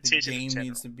Just mean like the competition in game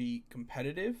needs general. to be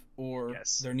competitive, or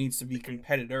Yes, there needs to be the game,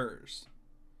 competitors?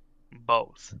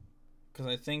 both. Because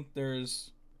I think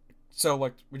there's, so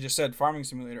like we just said, Farming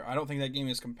Simulator, I don't think that game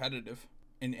is competitive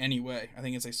in any way. I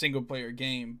think it's a single player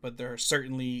game, but there are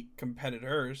certainly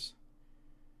competitors.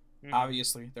 Hmm.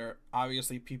 Obviously, there are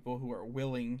obviously people who are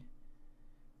willing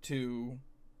to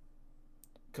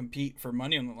compete for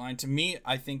money on the line. To me,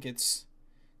 I think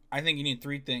you need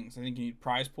three things. I think you need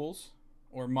prize pools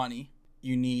or money.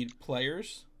 You need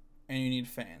players, and you need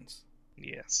fans.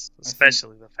 Yes, I think,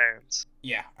 especially the fans.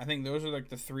 yeah, I think those are like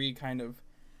the three kind of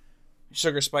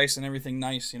sugar, spice, and everything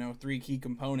nice. Three key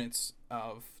components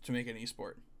of to make an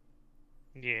esport.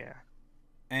 Yeah.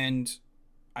 And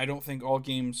I don't think all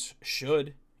games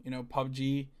should.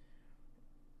 PUBG,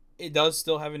 it does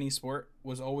still have an esport.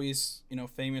 Was always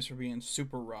famous for being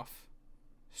super rough,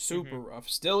 super Hmm. rough.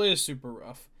 Still is super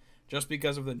rough, just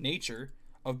because of the nature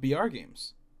of BR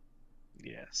games.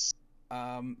 Yes.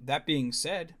 That being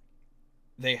said,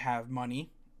 they have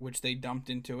money, which they dumped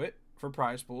into it for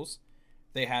prize pools.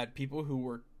 They had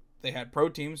people they had pro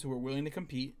teams who were willing to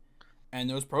compete, and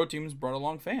those pro teams brought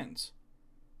along fans.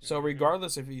 So Hmm.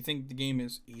 regardless if you think the game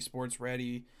is esports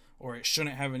ready, or it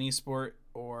shouldn't have an esport,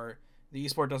 or the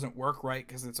esport doesn't work right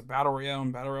because it's a battle royale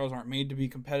and battle royales aren't made to be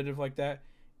competitive like that,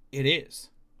 it is.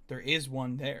 There is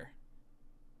one there.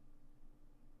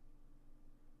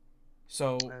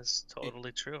 So, That's it,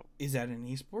 totally true. is that an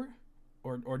esport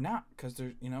or not? Because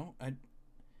there's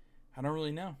I don't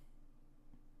really know.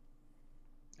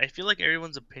 I feel like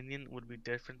everyone's opinion would be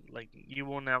different. Like you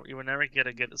will never get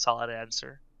a solid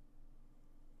answer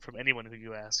from anyone who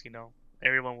you ask.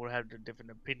 Everyone will have their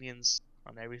different opinions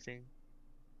on everything.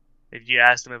 If you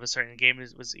ask them if a certain game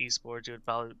was esports,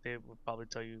 they would probably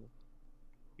tell you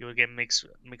you would get mixed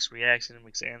reaction,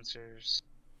 mixed answers.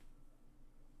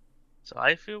 So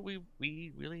I feel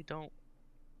we really don't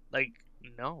like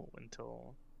know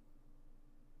until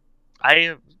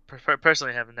I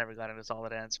personally have never gotten a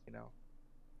solid answer.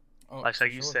 Oh, Like how for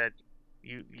you sure. said,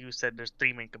 you said there's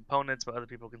three main components, but other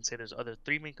people can say there's other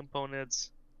three main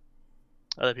components.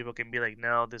 Other people can be like,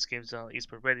 no, this game's not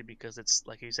esport ready because it's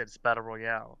like you said, it's battle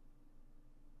royale,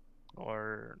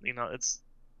 or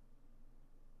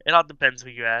it all depends who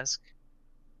you ask.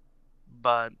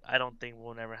 But I don't think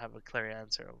we'll never have a clear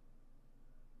answer of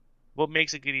what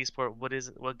makes a good esport,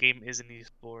 what game is an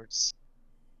esports.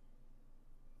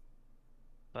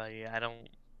 But yeah, I don't.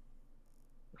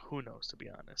 Who knows, to be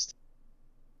honest.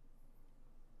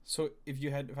 So if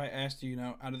I asked you,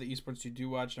 out of the esports you do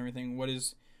watch and everything,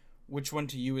 which one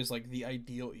to you is like the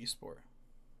ideal esport?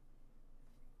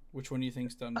 Which one do you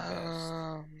think's done best?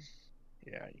 Um,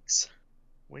 Yikes.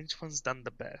 Which one's done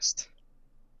the best?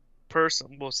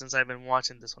 Well, since I've been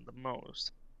watching this one the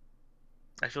most,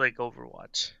 I feel like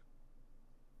Overwatch.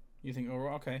 You think, oh,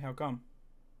 okay, how come?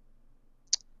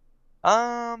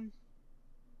 Um,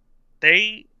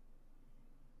 they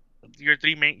your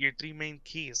three main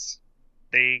keys.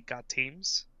 They got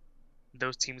teams.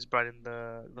 Those teams brought in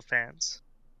the fans.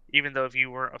 Even though if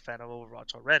you weren't a fan of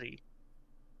Overwatch already,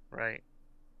 right?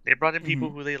 They brought in people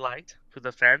Hmm. who they liked, who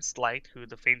the fans liked, who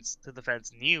the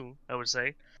fans knew. I would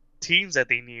say, teams that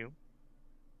they knew,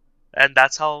 and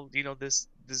that's how this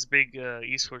big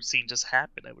esports scene just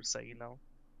happened. I would say,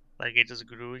 like it just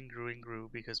grew and grew and grew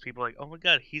because people were like, oh my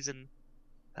god, he's in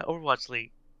Overwatch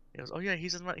League. It was, oh yeah,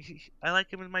 he's in I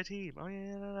like him in my team. Oh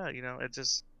yeah, yeah, yeah. It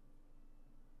just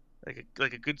like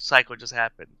a good cycle just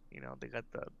happened. They got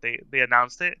they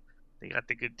announced it. They got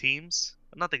the good teams,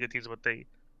 not the good teams, but they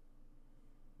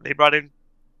brought in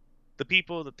the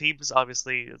people. The teams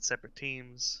obviously separate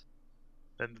teams.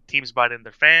 Then the teams brought in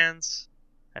their fans,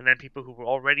 and then people who were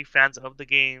already fans of the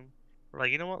game were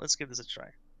like, you know what, let's give this a try.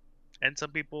 And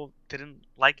some people didn't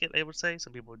like it. I would say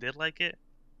some people did like it.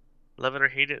 Love it or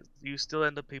hate it, you still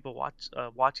end up people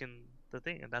watching the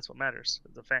thing, and that's what matters.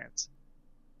 The fans,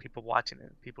 people watching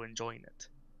it, people enjoying it.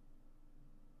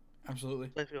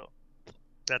 Absolutely. I feel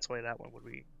that's why that one would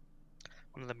be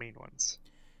one of the main ones.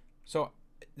 So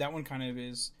that one kind of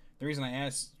is the reason I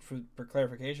asked for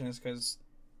clarification is because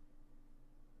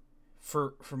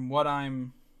from what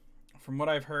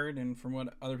I've heard and from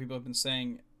what other people have been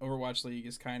saying, Overwatch League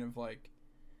is kind of like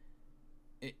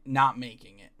not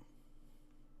making it.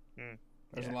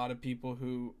 There's a lot of people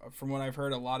who, from what I've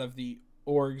heard, a lot of the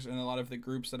orgs and a lot of the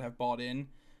groups that have bought in,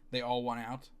 they all want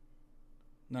out.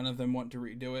 None of them want to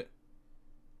redo it.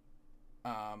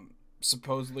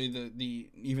 Supposedly, the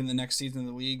even the next season of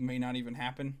the league may not even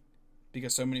happen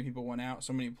because so many people went out,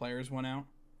 so many players went out.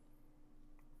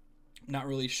 Not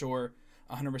really sure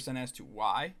 100% as to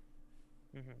why,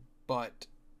 but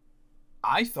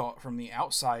I thought from the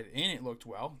outside in it looked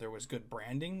well. There was good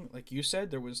branding, like you said.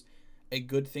 There was a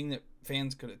good thing that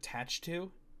fans could attach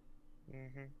to.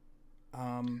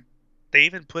 They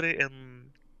even put it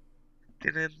in.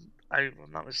 Didn't I'm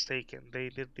not mistaken? They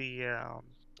did the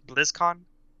BlizzCon.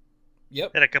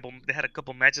 Yep. They had a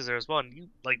couple matches there as well, and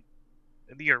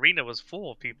the arena was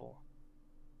full of people.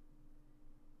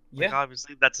 Like Yeah.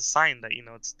 obviously that's a sign that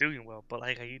it's doing well. But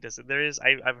like how you just said, there is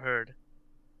I have heard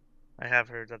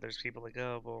that there's people like,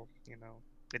 oh well,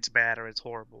 it's bad or it's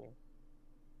horrible.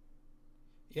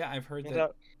 Yeah, I've heard You that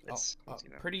know, it's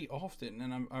pretty often,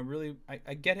 and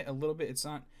I get it a little bit. It's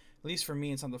not, at least for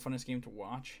me, it's not the funnest game to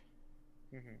watch,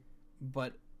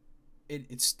 but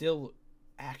it's still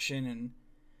action and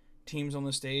teams on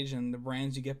the stage and the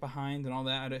brands you get behind and all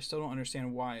that. I still don't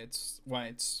understand why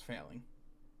it's failing.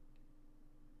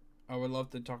 I would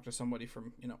love to talk to somebody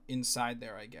from inside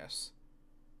there, I guess.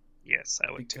 Yes,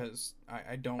 I would because too.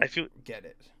 I don't get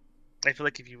it. I feel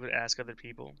like if you would ask other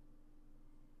people,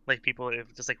 like people,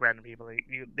 if just like random people,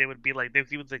 they would be like, they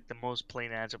would like the most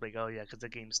plain answer, like, oh yeah, because the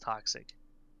game's toxic.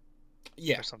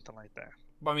 Yeah. Or something like that.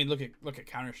 But I mean, look at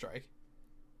Counter-Strike.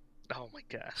 Oh my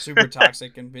god. Super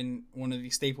toxic and been one of the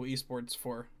staple esports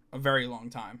for a very long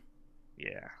time.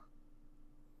 Yeah.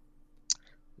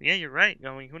 Yeah, you're right.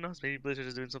 I mean, who knows? Maybe Blizzard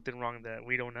is doing something wrong that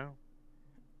we don't know.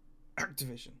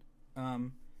 Activision.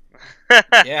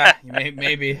 Yeah,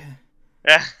 maybe.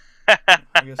 I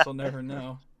guess we'll never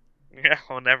know. Yeah,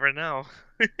 we'll never know.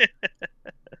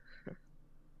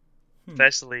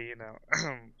 Especially,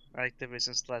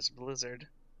 Activision / Blizzard.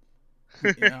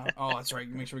 Yeah. Oh, that's right.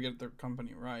 Make sure we get their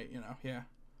company right. Yeah.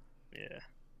 Yeah.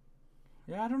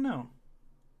 Yeah, I don't know.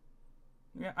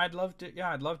 Yeah, I'd love to. Yeah,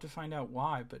 I'd love to find out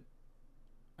why, but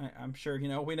I'm sure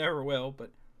we never will.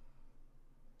 But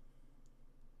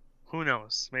who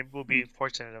knows? Maybe we'll be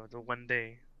fortunate enough that one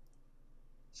day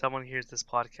someone hears this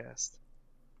podcast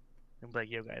and be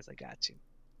like, "Yo, guys, I got you."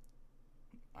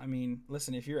 I mean,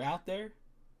 listen, if you're out there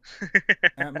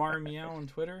at Mario Meow on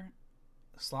Twitter,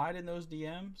 slide in those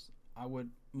DMs. I would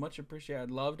much appreciate.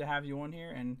 I'd love to have you on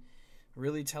here and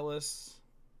really tell us.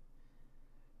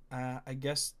 I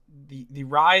guess the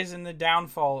rise and the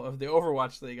downfall of the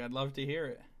Overwatch League. I'd love to hear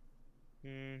it.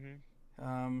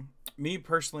 Me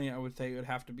personally, I would say it would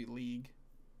have to be League.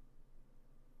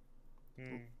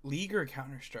 League or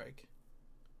Counter-Strike.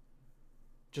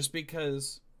 Just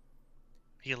because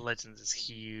League of Legends is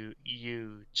huge.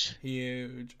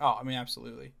 Huge. Oh, I mean,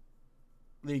 absolutely.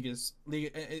 League is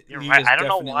right. I don't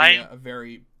know why. A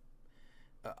very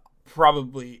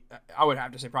probably, I would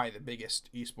have to say, probably the biggest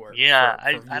esport. Yeah,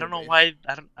 I don't know why.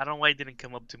 I don't know why it didn't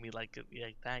come up to me like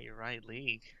that. You're right,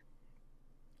 League.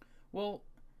 Well,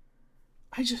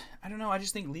 I don't know. I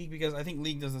just think League, because I think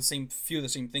League does few of the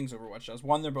same things Overwatch does.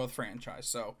 One, they're both franchise,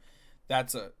 so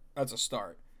that's a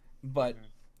start. But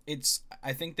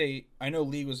I know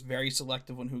League was very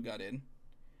selective on who got in,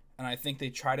 and I think they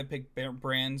try to pick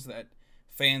brands that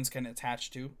fans can attach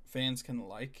to, fans can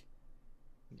like.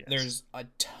 Yes. There's a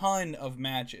ton of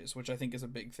matches, which I think is a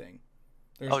big thing.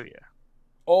 There's oh yeah.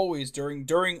 Always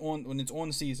when it's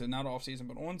on season, not off season,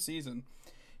 but on season,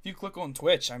 if you click on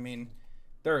Twitch, I mean,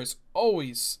 there is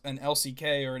always an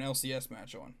LCK or an LCS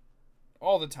match on,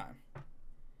 all the time.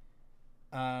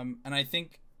 And I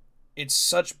think it's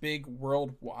such big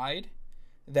worldwide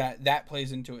that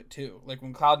plays into it too. Like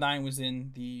when Cloud9 was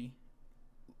in the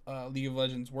League of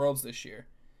Legends Worlds this year,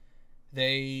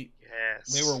 they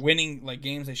were winning like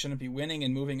games they shouldn't be winning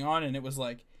and moving on, and it was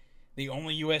like the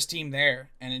only U.S. team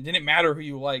there, and it didn't matter who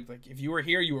you liked. Like if you were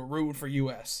here, you were rooting for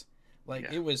U.S.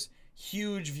 Like it was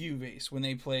huge view base when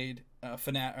they played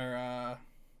Fnatic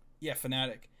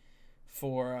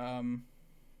for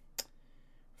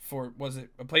was it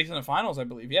a place in the finals, I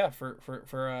believe. Yeah, for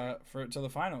to the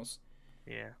finals.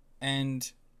 Yeah. And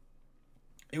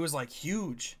it was like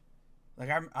huge. Like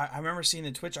I remember seeing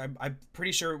the Twitch. I'm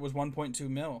pretty sure it was 1.2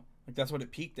 mil. Like that's what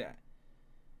it peaked at.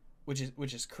 Which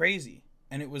is crazy.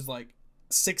 And it was like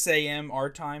 6 a.m. our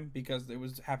time because it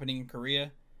was happening in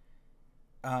Korea.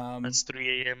 That's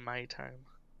 3 a.m. my time.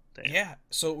 Damn. Yeah.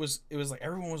 So it was like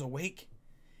everyone was awake,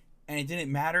 and it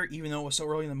didn't matter even though it was so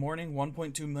early in the morning.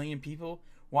 1.2 million people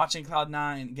watching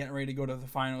Cloud9 getting ready to go to the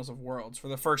finals of Worlds for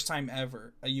the first time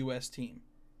ever, a U.S. team.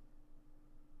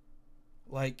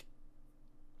 Like,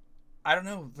 I don't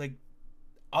know, like,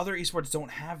 other esports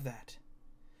don't have that.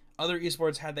 Other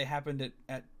esports, had they happened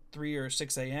at 3 or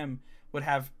 6 a.m., would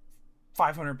have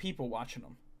 500 people watching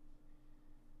them.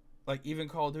 Like, even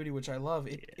Call of Duty, which I love,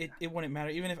 it wouldn't matter.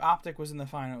 Even if Optic was in the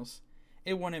finals,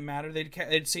 it wouldn't matter.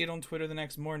 They'd see it on Twitter the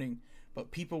next morning,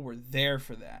 but people were there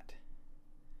for that.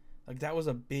 Like, that was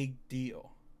a big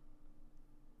deal.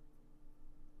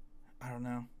 I don't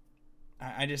know.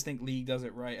 I just think League does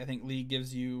it right. I think League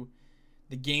gives you...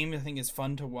 The game, I think, is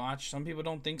fun to watch. Some people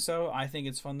don't think so. I think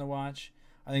it's fun to watch.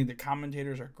 I think the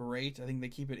commentators are great. I think they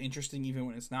keep it interesting even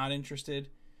when it's not interested.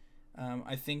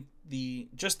 I think the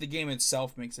game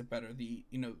itself makes it better.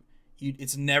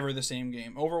 It's never the same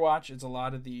game. Overwatch, it's a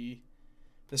lot of the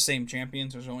same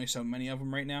champions. There's only so many of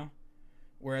them right now.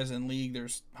 Whereas in League,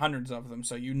 there's hundreds of them,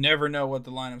 so you never know what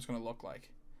the lineup's going to look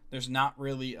like. There's not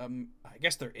really I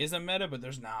guess there is a meta, but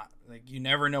there's not. Like, you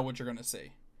never know what you're going to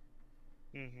see.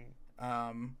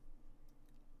 Mm-hmm.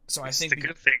 So it's I think a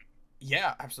good thing.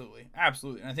 Yeah, absolutely,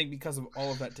 and I think because of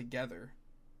all of that together,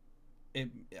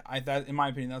 in my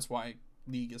opinion, that's why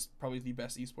League is probably the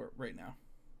best esport right now.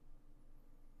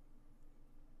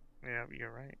 Yeah, you're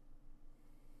right.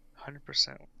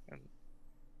 100%. And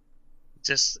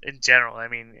just in general, I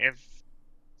mean, if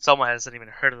someone hasn't even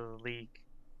heard of the League,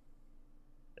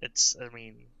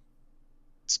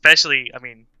 especially,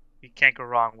 you can't go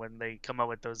wrong when they come up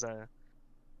with those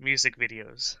music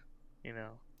videos, you know.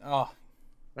 Oh,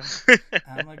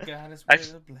 I'm a goddess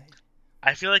with a blade.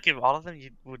 I feel like if all of them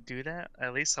would do that,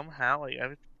 at least somehow,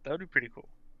 that would be pretty cool.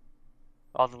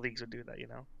 All the leagues would do that, you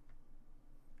know.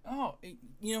 Oh,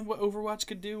 you know what Overwatch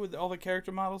could do with all the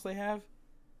character models they have?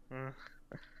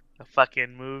 A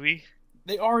fucking movie.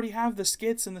 They already have the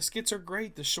skits, and the skits are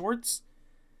great. The shorts,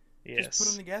 yes. Just put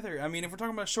them together. I mean, if we're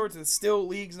talking about shorts, it's still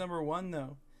League's #1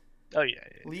 though. Oh yeah.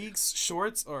 League's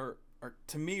shorts are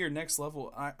to me are next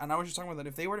level. I was just talking about that.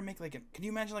 If they were to make can you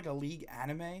imagine like a League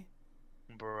anime?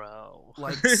 Bro.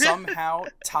 Like somehow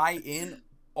tie in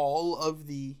all of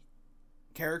the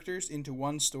characters into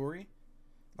one story.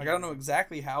 Like, I don't know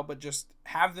exactly how, but just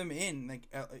have them in. Like,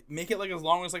 make it like as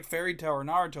long as like Fairy Tail or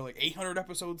Naruto, like 800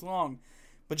 episodes long.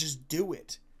 But just do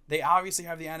it. They obviously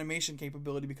have the animation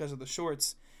capability because of the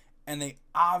shorts, and they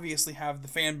obviously have the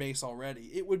fan base already.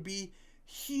 It would be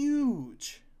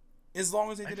huge as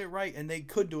long as they did it right, and they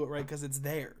could do it right because it's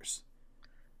theirs.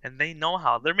 And they know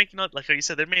how. They're making, like you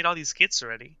said, they made all these skits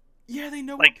already. Yeah, they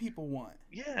know what people want.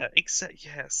 Yeah,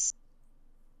 yes.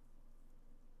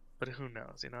 But who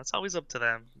knows? You know, it's always up to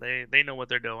them. They know what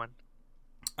they're doing.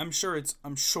 I'm sure it's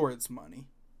money.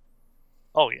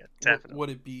 Oh yeah, definitely.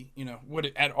 Would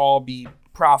it at all be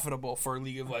profitable for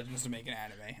League of Legends to make an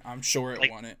anime? I'm sure it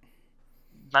wouldn't.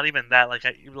 Not even that. Like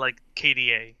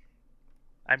KDA,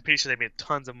 I'm pretty sure they made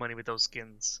tons of money with those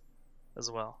skins, as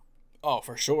well. Oh,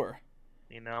 for sure.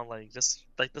 You know, just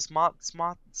the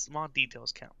small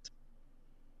details count.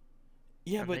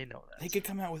 Yeah, and but they could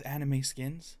come out with anime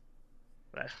skins.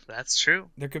 That's true.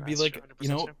 There could be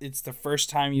it's the first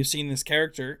time you've seen this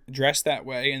character dressed that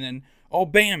way, and then, oh,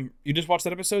 bam, you just watched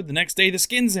that episode, the next day the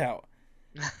skin's out.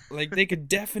 Like, they could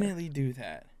definitely do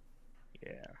that.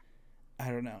 Yeah. I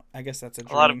don't know. I guess that's a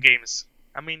dream. A lot of games.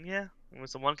 I mean, yeah, it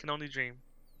was a one can only dream.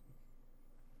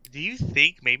 Do you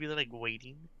think maybe they're,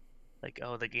 waiting?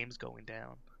 Oh, the game's going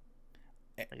down.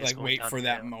 Wait for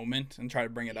that moment and try to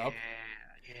bring it up?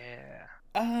 Yeah.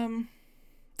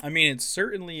 I mean, it's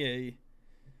certainly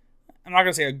I'm not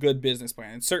going to say a good business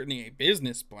plan. It's certainly a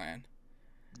business plan.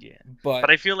 Yeah.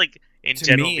 But I feel like In To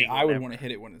general, me, League will I would never. want to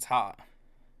hit it when it's hot.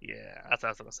 Yeah, that's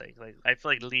what I'm saying. Like, I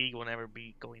feel like League will never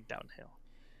be going downhill.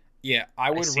 Yeah,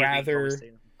 I I would see League always rather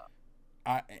staying on top.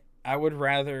 I I would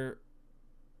rather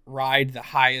ride the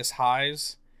highest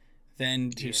highs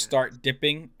than to Yeah, start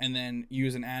dipping and then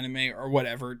use an anime or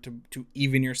whatever to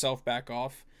even yourself back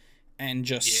off and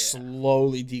just yeah,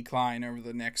 slowly decline over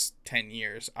the next 10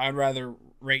 years. I'd rather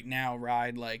right now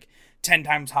ride like 10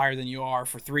 times higher than you are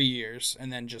for 3 years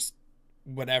and then just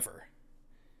whatever.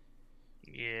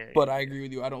 yeah, But I yeah. agree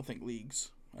with you. I don't think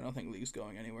league's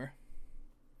going anywhere.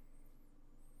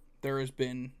 There has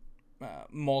been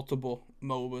multiple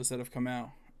MOBAs that have come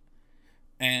out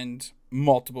and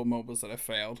multiple MOBAs that have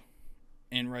failed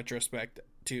in retrospect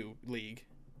to League.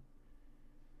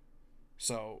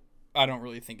 So I don't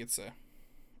really think it's a.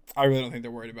 I really don't think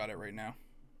they're worried about it right now.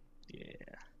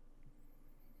 Yeah.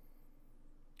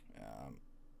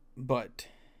 But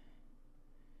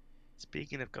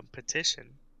Speaking of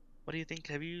competition, what do you think?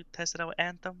 Have you tested out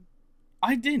Anthem?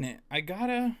 I didn't. I got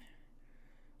a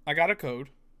code.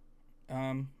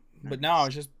 But no, I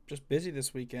Nice. was just busy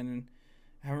this weekend and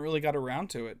haven't really got around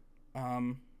to it.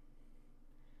 Um,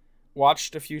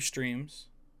 Watched a few streams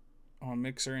on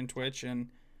Mixer and Twitch and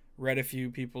read a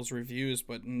few people's reviews,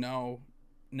 but no.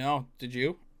 Did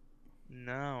you?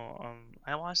 No,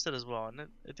 I watched it as well, and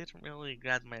it didn't really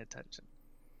grab my attention.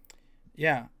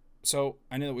 Yeah. So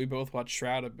I know that we both watched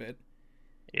Shroud a bit.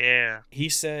 Yeah, He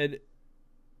said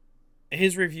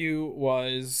his review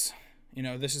was,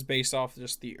 this is based off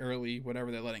just the early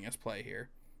whatever they're letting us play here.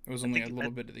 It was I only a think,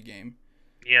 little bit of the game.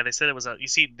 yeah, they said it was a. You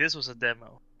see, this was a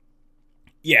demo.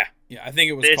 Yeah. I think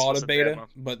it was This called was a a beta, demo.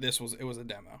 but it was a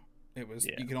demo. It was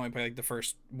Yeah. you can only play like the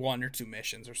first one or two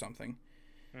missions or something.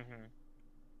 Mhm.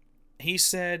 He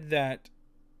said that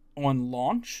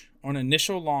on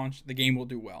initial launch, the game will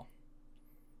do well.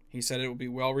 He said it will be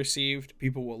well received.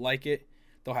 People will like it.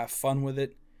 They'll have fun with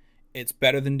it. It's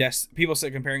better than People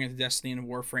say comparing it to Destiny and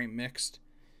Warframe mixed.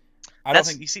 I don't That's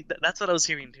think. you see, that's what I was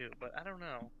hearing too, but I don't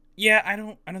know. Yeah, I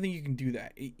don't think you can do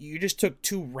that. You just took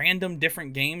two random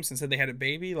different games and said they had a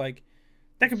baby. Like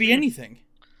that could be anything.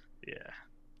 Yeah.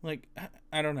 Like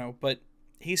I don't know, but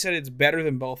he said it's better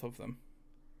than both of them.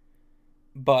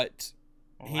 But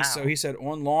he Wow. said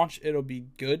on launch it'll be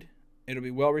good. It'll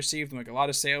be well received, make a lot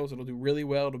of sales. It'll do really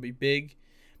well. It'll be big,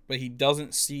 but he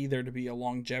doesn't see there to be a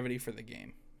longevity for the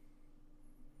game.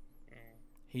 Mm.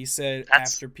 He said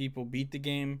That's after people beat the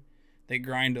game, they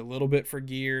grind a little bit for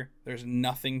gear. There's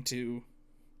nothing to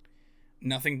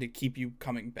keep you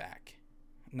coming back.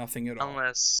 Nothing at all.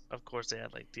 unless, of course, they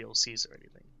had like DLCs or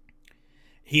anything.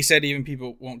 He said even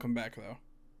people won't come back though.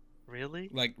 Really?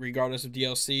 Like regardless of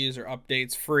DLCs or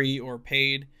updates, free or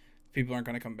paid, people aren't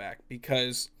going to come back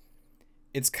because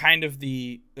it's kind of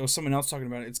there was someone else talking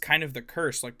about it. It's kind of the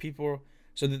curse. Like people,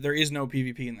 so that there is no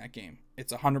PvP in that game.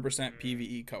 It's 100%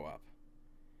 PvE co-op.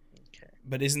 Okay.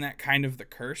 But isn't that kind of the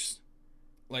curse?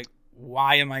 Like,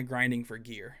 why am I grinding for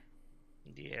gear?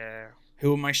 Yeah.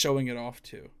 Who am I showing it off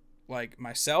to? Like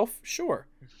myself? Sure,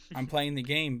 I'm playing the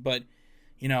game, but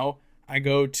I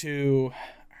go to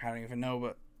I don't even know,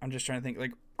 but I'm just trying to think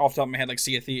like off the top of my head, like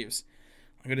Sea of Thieves.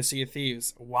 I go to Sea of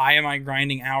Thieves. Why am I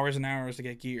grinding hours and hours to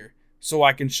get gear? So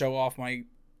I can show off my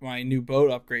new boat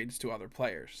upgrades to other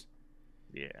players.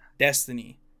 Yeah.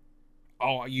 Destiny.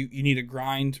 Oh, you need to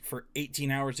grind for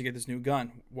 18 hours to get this new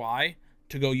gun. Why?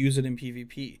 To go use it in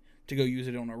PvP. To go use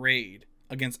it on a raid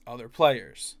against other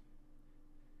players.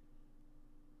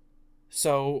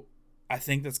 So I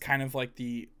think that's kind of like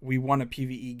we want a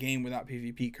PvE game without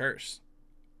PvP curse.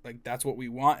 Like that's what we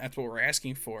want. That's what we're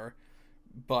asking for.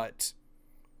 But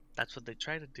That's what they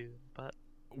try to do, but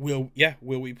will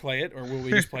we play it or will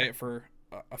we just play it for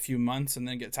a few months and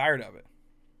then get tired of it?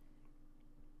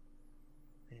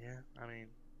 yeah, I mean,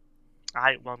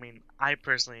 I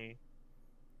personally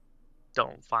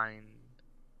don't find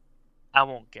I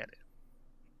won't get it.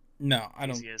 No,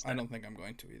 Easy as I that. don't think I'm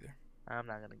going to either. I'm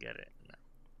not gonna get it. No.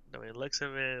 The way it looks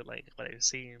of it, like what I've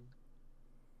seen,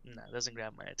 no, it doesn't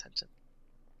grab my attention.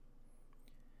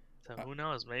 So Uh, who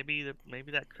knows? Maybe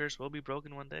that curse will be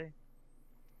broken one day.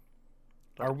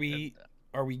 But are we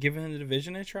are we giving the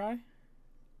Division a try?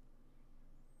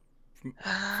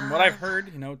 From what I've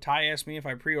heard, Ty asked me if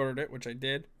I pre-ordered it, which I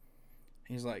did.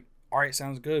 He's like, "All right,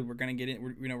 sounds good. We're gonna get in.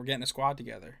 We're getting a squad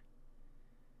together."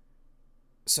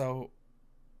 So,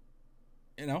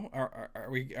 are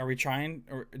we trying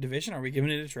or Division? Are we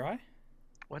giving it a try?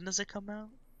 when does it come out?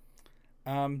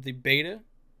 The beta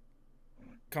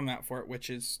come out for it, which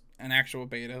is an actual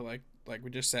beta, like we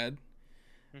just said.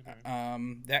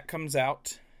 That comes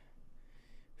out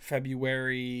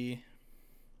February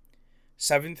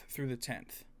 7th through the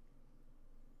 10th.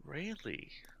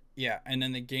 Really? Yeah, and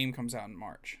then the game comes out in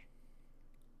March.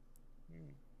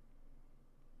 Hmm.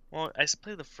 Well, I used to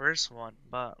play the first one,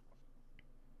 but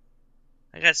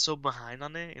I got so behind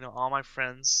on it. All my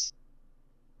friends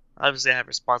obviously have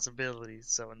responsibilities,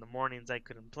 so in the mornings I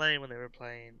couldn't play when they were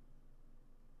playing.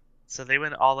 So they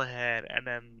went all ahead, and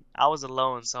then I was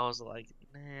alone, so I was like,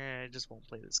 nah, I just won't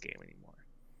play this game anymore.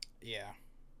 Yeah.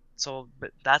 So,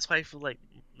 but that's why I feel like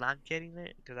not getting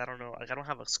it, because I don't know, like I don't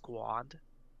have a squad,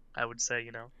 I would say,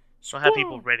 I don't have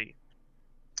people Squaw! ready.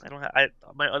 I don't have,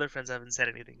 my other friends haven't said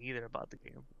anything either about the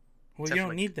game, Well, you except for don't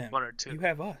like need them. one or two. You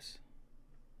have us.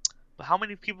 But how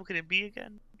many people can it be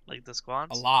again? Like the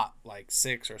A squads? lot, like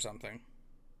 6 or something.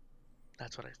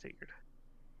 That's what I figured.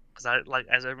 Because I like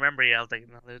as I remember, yeah, I was like,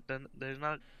 no, there's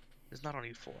not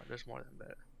only four. There's more than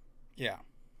that. Yeah.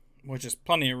 Which is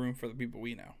plenty of room for the people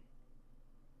we know.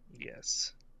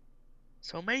 Yes.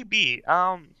 So maybe,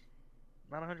 not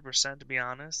 100% to be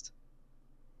honest.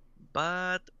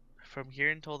 But from here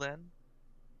until then,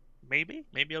 maybe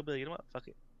I'll be like, you know what? Fuck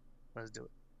it, let's do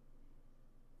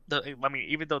it. I mean,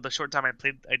 even though the short time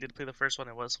I did play the first one,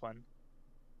 it was fun.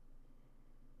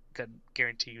 Can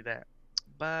guarantee you that.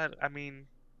 But I mean,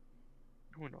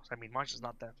 who knows? I mean, March is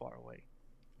not that far away.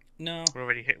 No. We're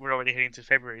already heading to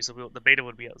February, so the beta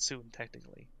would be out soon,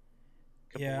 technically.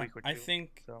 Couple Yeah, week or I two.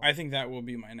 think So, I think that will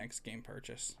be my next game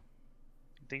purchase.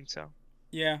 you think so?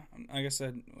 Yeah, like I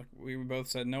said, like we both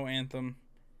said, no Anthem.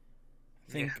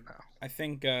 I Yeah, think no. I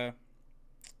think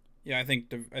yeah, I think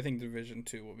Division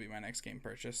 2 will be my next game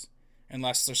purchase.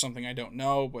 Unless there's something I don't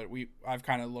know, but I've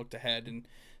kind of looked ahead and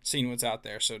seen what's out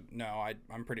there. So no,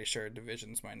 I'm pretty sure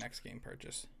Division's my next game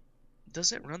purchase.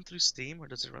 Does it run through Steam or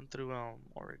does it run through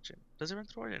Origin? Does it run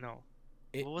through Origin? No.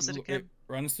 It What was it it again?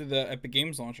 runs through the Epic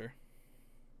Games launcher.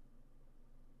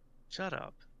 Shut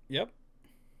up. Yep.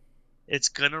 It's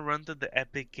gonna run through the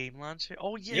Epic Game Launcher?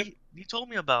 Oh yeah, Yep. you told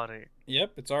me about it.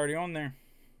 Yep, it's already on there.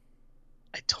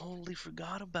 I totally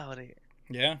forgot about it.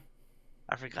 Yeah.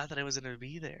 I forgot that it was gonna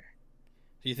be there.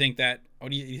 Do you think that?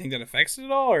 Do you think that affects it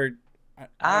at all, or I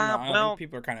don't know. I think Well,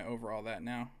 people are kind of over all that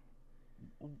now.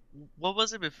 what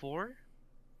was it before?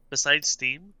 Besides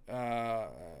Steam? Gosh,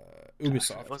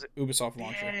 Ubisoft, was it? Ubisoft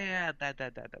launcher. Yeah,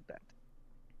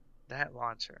 that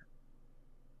launcher.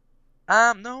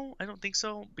 No, I don't think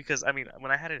so because I mean,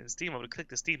 when I had it in Steam, I would click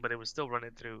the Steam, but it was still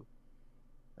running through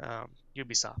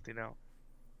Ubisoft.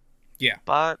 Yeah.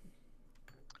 But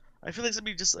I feel like it's gonna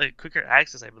be just a quicker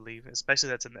access, I believe, especially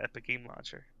that's in the Epic Game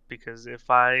Launcher. Because if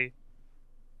I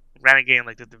ran a game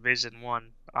like The Division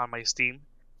 1 on my Steam,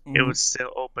 it would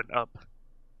still open up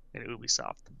in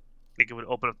Ubisoft. Like it would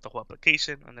open up the whole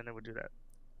application and then it would do that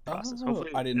process. Oh,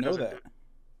 I didn't know that.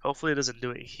 Hopefully it doesn't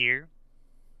do it here.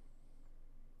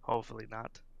 Hopefully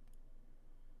not.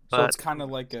 So But it's kind of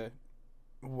like a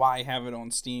why have it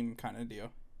on Steam kind of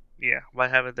deal. yeah, why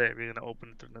have it there if you're gonna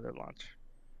open it through another launcher?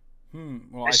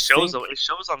 Well, It shows though. It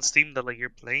shows on Steam that like you're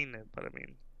playing it, but I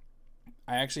mean,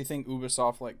 I actually think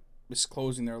Ubisoft like is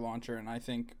closing their launcher, and I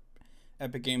think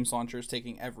Epic Games launcher is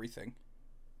taking everything.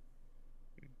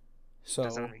 So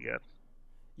doesn't really good.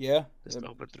 yeah, Just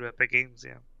open through Epic Games,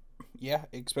 yeah. yeah,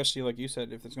 especially like you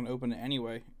said, if it's going to open it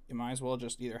anyway, you might as well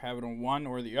just either have it on one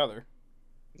or the other.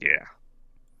 Yeah.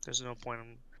 There's no point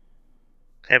in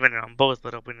having it on both,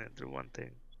 but opening it through one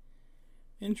thing.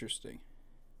 Interesting.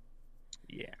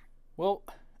 Yeah. Well,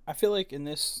 I feel like in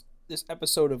this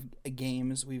episode of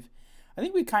games, I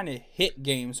think we kind of hit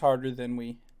games harder than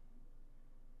we.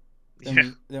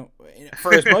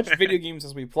 For as much video games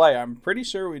as we play, I'm pretty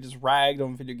sure we just ragged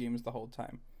on video games the whole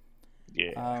time.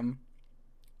 Yeah.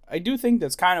 I do think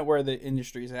that's kind of where the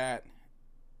industry's at.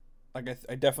 Like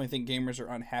I definitely think gamers are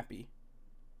unhappy.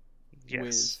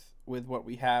 Yes. With what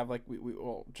we have, like to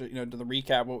the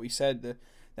recap what we said, the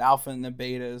alpha and the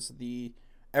betas, the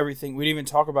everything. We didn't even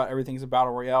talk about everything's a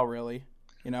battle royale, really.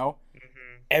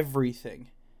 Everything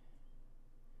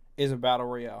is a battle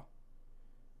royale.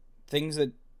 Things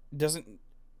that doesn't.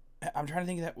 I'm trying to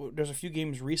think that there's a few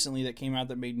games recently that came out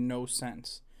that made no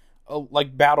sense. Oh,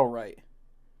 like Battle Right.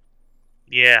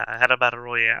 Yeah, I had a battle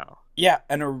royale. Yeah,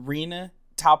 an arena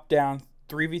top down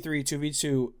 3v3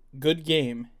 2v2 good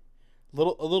game. A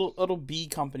little B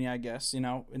company, I guess,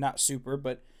 not super,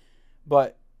 but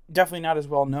definitely not as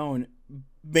well known.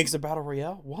 Makes a battle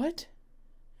royale. What?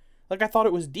 Like I thought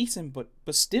it was decent, but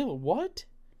still, what?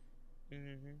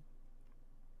 Mm-hmm.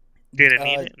 Did it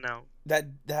need it? No.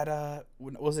 That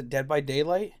was it? Dead by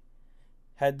Daylight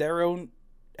had their own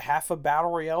half a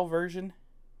battle royale version.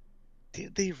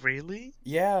 Did they really?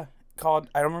 Yeah, called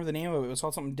I don't remember the name of it. It was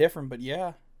called something different, but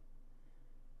yeah.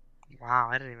 Wow,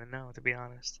 I didn't even know, to be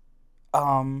honest.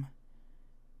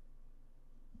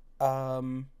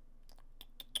 Um,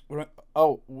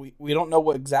 we don't know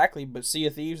what exactly, but Sea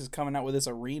of Thieves is coming out with this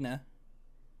arena.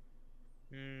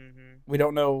 Mm-hmm. We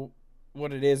don't know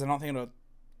what it is. I don't think it'll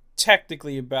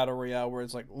technically a battle royale where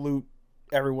it's like loot,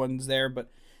 everyone's there, but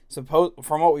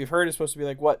from what we've heard, it's supposed to be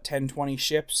like what 10, 20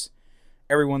 ships.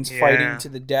 Everyone's fighting to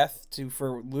the death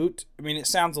for loot. I mean, it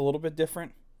sounds a little bit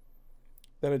different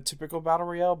than a typical battle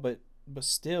royale, but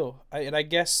still, I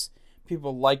guess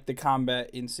people like the combat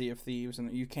in Sea of Thieves,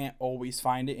 and you can't always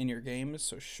find it in your games,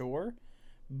 so sure.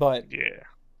 But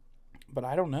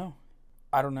I don't know.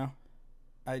 I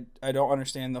don't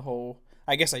understand the whole.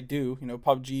 I guess I do.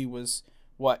 PUBG was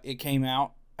what it came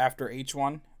out after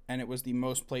H1, and it was the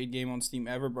most played game on Steam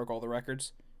ever, broke all the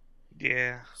records.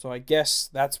 Yeah. So I guess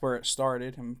that's where it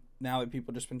started, and now that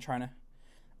people just been trying to,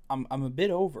 I'm a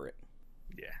bit over it.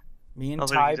 Yeah. Me and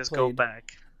Ty go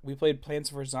back. We played Plants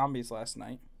vs Zombies last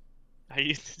night.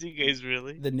 Did you guys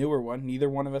really? The newer one. Neither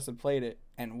one of us had played it,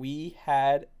 and we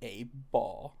had a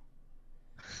ball.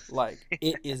 Like,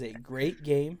 it is a great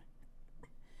game.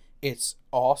 It's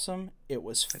awesome. It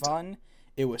was fun.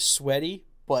 It was sweaty,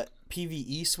 but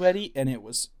PvE sweaty, and it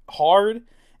was hard,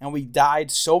 and we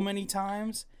died so many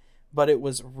times, but it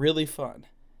was really fun.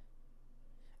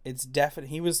 It's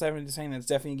definitely. He was saying that it's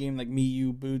definitely a game like me,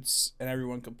 you, Boots, and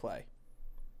everyone could play.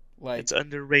 Like, it's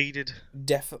underrated.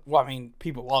 Well, I mean,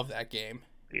 people love that game.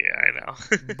 Yeah, I know.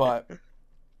 But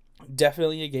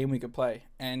definitely a game we could play.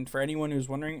 And for anyone who's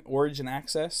wondering, Origin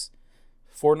Access,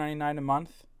 $4.99 a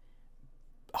month.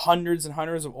 Hundreds and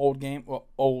hundreds of old quote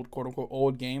unquote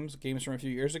old games from a few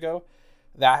years ago.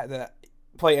 That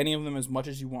play any of them as much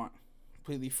as you want,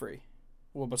 completely free.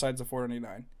 Well, besides the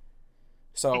 $4.99.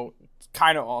 So it's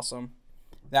kind of awesome.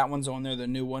 That one's on there, the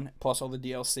new one, plus all the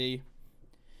DLC.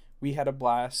 We had a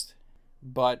blast,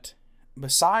 but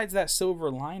besides that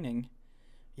silver lining,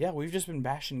 yeah, we've just been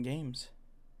bashing games.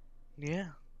 Yeah,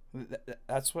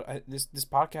 that's what this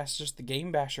podcast is just the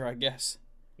game basher, I guess.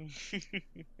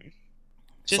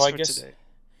 Just so for today.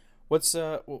 What's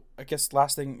well, I guess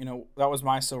last thing, that was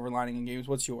my silver lining in games.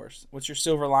 What's yours? What's your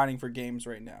silver lining for games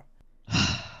right now?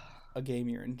 A game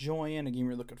you're enjoying, a game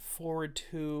you're looking forward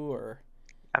to, or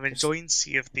I'm enjoying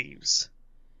Sea of Thieves.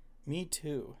 Me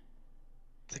too.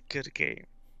 It's a good game.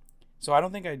 So I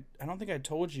don't think I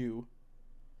told you.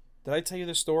 Did I tell you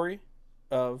the story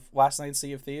of last night's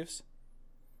Sea of Thieves?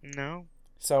 No.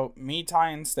 So me,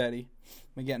 Ty, and Steady,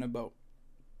 we get in a boat.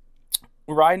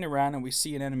 We're riding around and we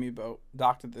see an enemy boat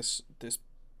docked at this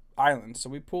island. So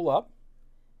we pull up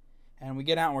and we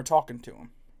get out and we're talking to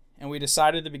them. And we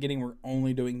decided at the beginning we're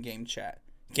only doing game chat.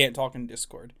 Can't talk in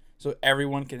Discord. So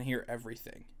everyone can hear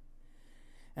everything.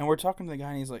 And we're talking to the guy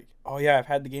and he's like, oh yeah, I've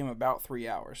had the game about 3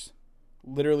 hours.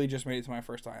 Literally just made it to my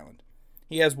first island.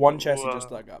 He has one chest he just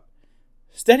dug up.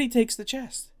 Steady takes the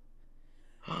chest.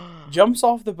 Jumps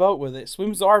off the boat with it,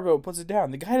 swims to our boat, puts it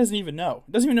down. The guy doesn't even know.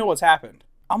 Doesn't even know what's happened.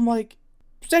 I'm like,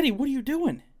 Steady, what are you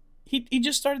doing? He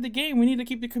just started the game. We need to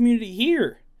keep the community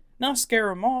here. Not scare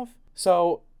him off.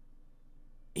 So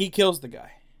he kills the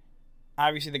guy.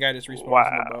 Obviously the guy just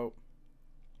respawns in the boat.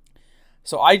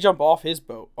 So I jump off his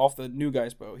boat, off the new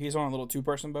guy's boat. He's on a little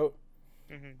 2-person boat.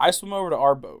 Mm-hmm. I swim over to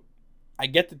our boat. I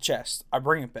get the chest. I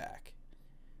bring it back.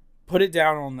 Put it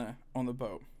down on the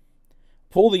boat.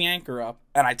 Pull the anchor up,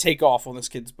 and I take off on this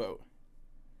kid's boat.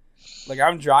 Like,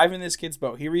 I'm driving this kid's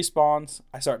boat. He respawns.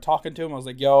 I start talking to him. I was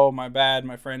like, yo, my bad.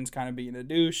 My friend's kind of being a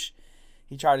douche.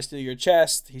 He tried to steal your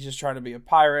chest. He's just trying to be a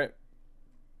pirate.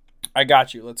 I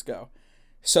got you. Let's go.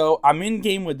 So I'm in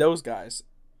game with those guys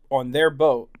on their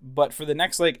boat. But for the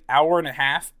next, hour and a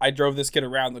half, I drove this kid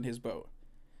around on his boat.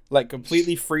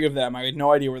 Completely free of them. I had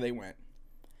no idea where they went.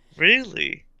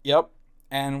 Really? Yep.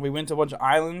 And we went to a bunch of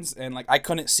islands, and I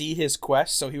couldn't see his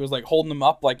quest, so he was holding them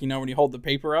up, when you hold the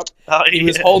paper up. Oh, he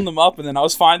was holding them up, and then I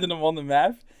was finding them on the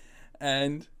map,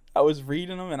 and I was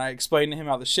reading them, and I explained to him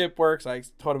how the ship works. I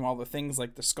told him all the things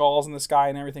like the skulls in the sky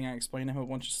and everything. I explained to him a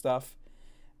bunch of stuff,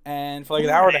 and for an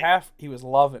hour and a half, he was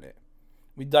loving it.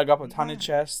 We dug up a ton of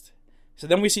chests. So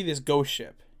then we see this ghost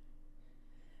ship,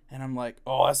 and I'm like,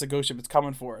 "Oh, that's the ghost ship. It's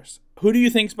coming for us." Who do you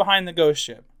think's behind the ghost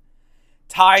ship?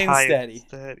 Ty and Steady.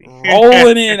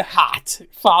 Rolling in hot,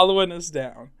 following us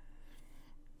down.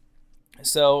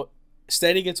 So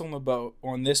Steady gets on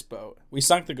this boat. We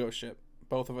sunk the ghost ship,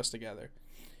 both of us together.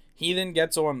 He then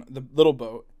gets on the little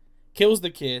boat, kills the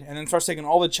kid, and then starts taking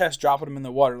all the chests, dropping them in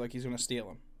the water like he's going to steal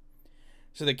them.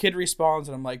 So the kid respawns,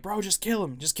 and I'm like, bro, just kill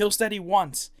him. Just kill Steady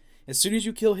once. As soon as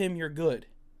you kill him, you're good.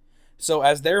 So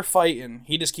as they're fighting,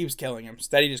 he just keeps killing him.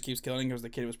 Steady just keeps killing him because the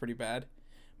kid was pretty bad.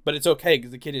 But it's okay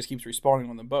because the kid just keeps respawning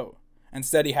on the boat. And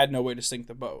Steady had no way to sink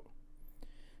the boat.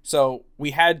 So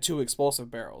we had 2 explosive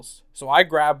barrels. So I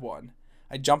grab one.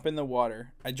 I jump in the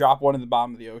water. I drop one in the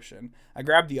bottom of the ocean. I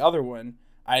grab the other one.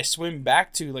 I swim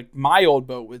back to like my old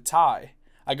boat with Ty.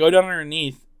 I go down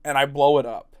underneath and I blow it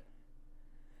up.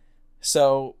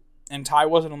 So, and Ty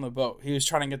wasn't on the boat. He was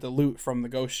trying to get the loot from the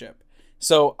ghost ship.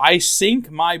 So I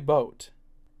sink my boat.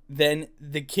 Then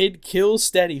the kid kills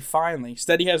Steady finally.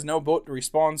 Steady has no boat to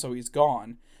respawn, so he's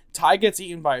gone. Ty gets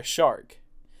eaten by a shark.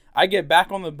 I get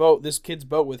back on the boat, this kid's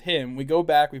boat with him. We go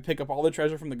back, we pick up all the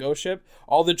treasure from the ghost ship,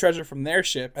 all the treasure from their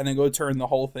ship, and then go turn the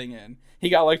whole thing in. He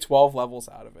got like 12 levels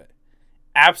out of it.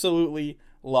 Absolutely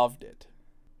loved it.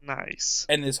 Nice.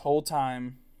 And this whole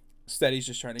time, Steady's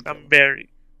just trying to kill him.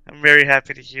 I'm very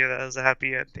happy to hear that it was a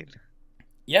happy ending.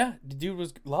 Yeah, the dude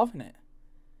was loving it.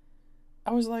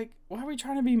 I was like, why are we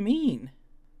trying to be mean?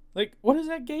 Like, what does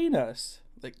that gain us?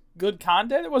 Like, good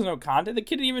content? There was no content. The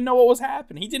kid didn't even know what was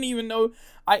happening. He didn't even know.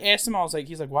 I asked him,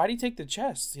 he's like, why did he take the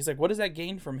chest? He's like, what does that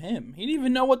gain from him? He didn't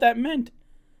even know what that meant.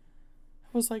 I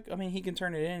was like, I mean, he can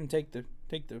turn it in and take the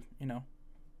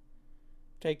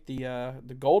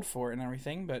gold for it and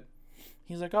everything, but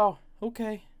he's like, oh,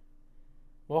 okay.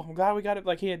 Well, I'm glad we got it.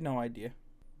 Like, he had no idea.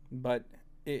 But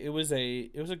it was a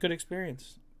good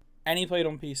experience. And he played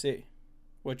on PC,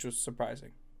 which was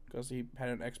surprising because he had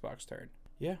an Xbox turn.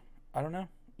 Yeah. I don't know.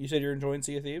 You said you're enjoying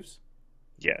Sea of Thieves?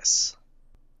 Yes.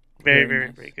 Very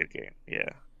nice. very good game.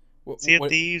 Yeah. Sea of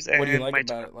Thieves and what do you like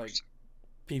about it? Like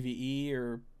PvE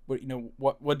or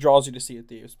what draws you to Sea of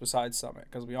Thieves besides Summit?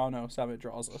 Because we all know Summit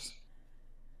draws us.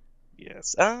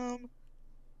 Yes.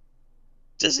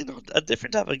 Just a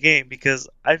different type of game because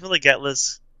I feel like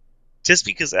Atlas, just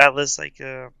because Atlas we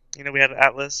had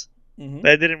Atlas, mm-hmm.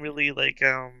 that didn't really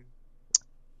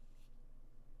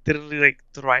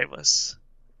thrive us.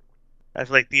 I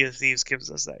feel like Sea of Thieves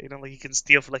gives us that. You can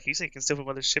steal like you said, you can steal from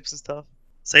other ships and stuff.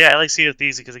 So yeah, I like Sea of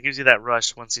Thieves because it gives you that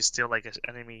rush once you steal like an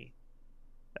enemy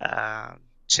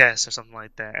chest or something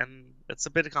like that, and it's a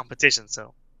bit of competition.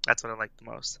 So that's what I like the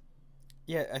most.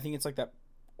 Yeah, I think it's like that.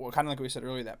 Well, kind of like we said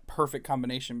earlier, that perfect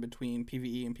combination between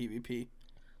PvE and PvP.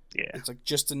 Yeah, it's like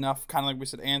just enough. Kind of like we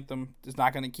said, Anthem is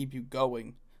not going to keep you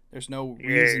going. There's no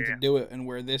reason to do it, and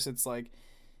where this, it's like,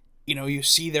 you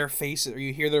see their faces or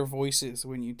you hear their voices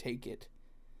when you take it,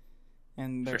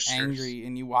 and they're angry,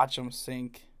 and you watch them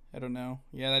sink. I don't know.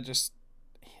 Yeah, it just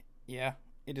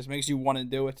makes you want to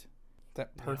do it.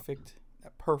 That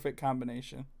perfect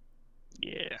combination.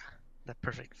 Yeah, that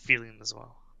perfect feeling as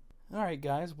well. All right,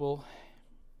 guys. Well,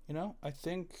 I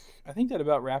think that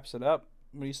about wraps it up.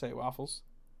 What do you say, Waffles?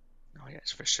 Oh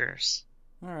yes, for sure.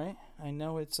 All right. I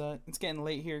know it's getting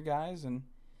late here, guys, and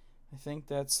I think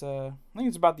it's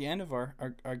about the end of our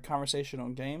conversation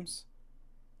on games.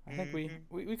 I think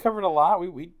we covered a lot.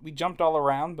 We jumped all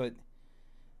around, but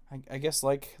I guess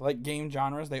like game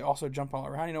genres, they also jump all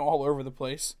around, all over the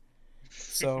place.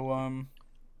 So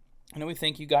I know we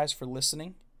thank you guys for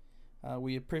listening.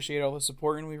 We appreciate all the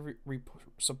support and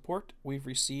support we've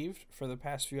received for the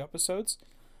past few episodes.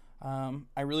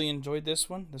 I really enjoyed this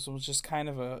one. This was just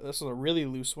this was a really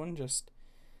loose one, just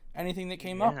anything that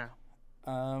came up.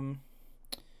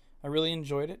 I really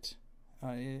enjoyed it.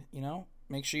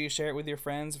 Make sure you share it with your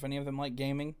friends if any of them like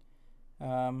gaming. We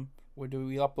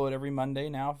upload every Monday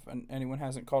now, if anyone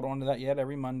hasn't caught on to that yet,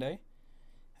 every Monday.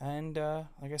 And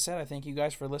like I said, I thank you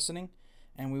guys for listening,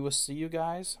 and we will see you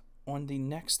guys on the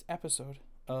next episode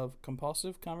of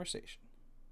Compulsive Conversation.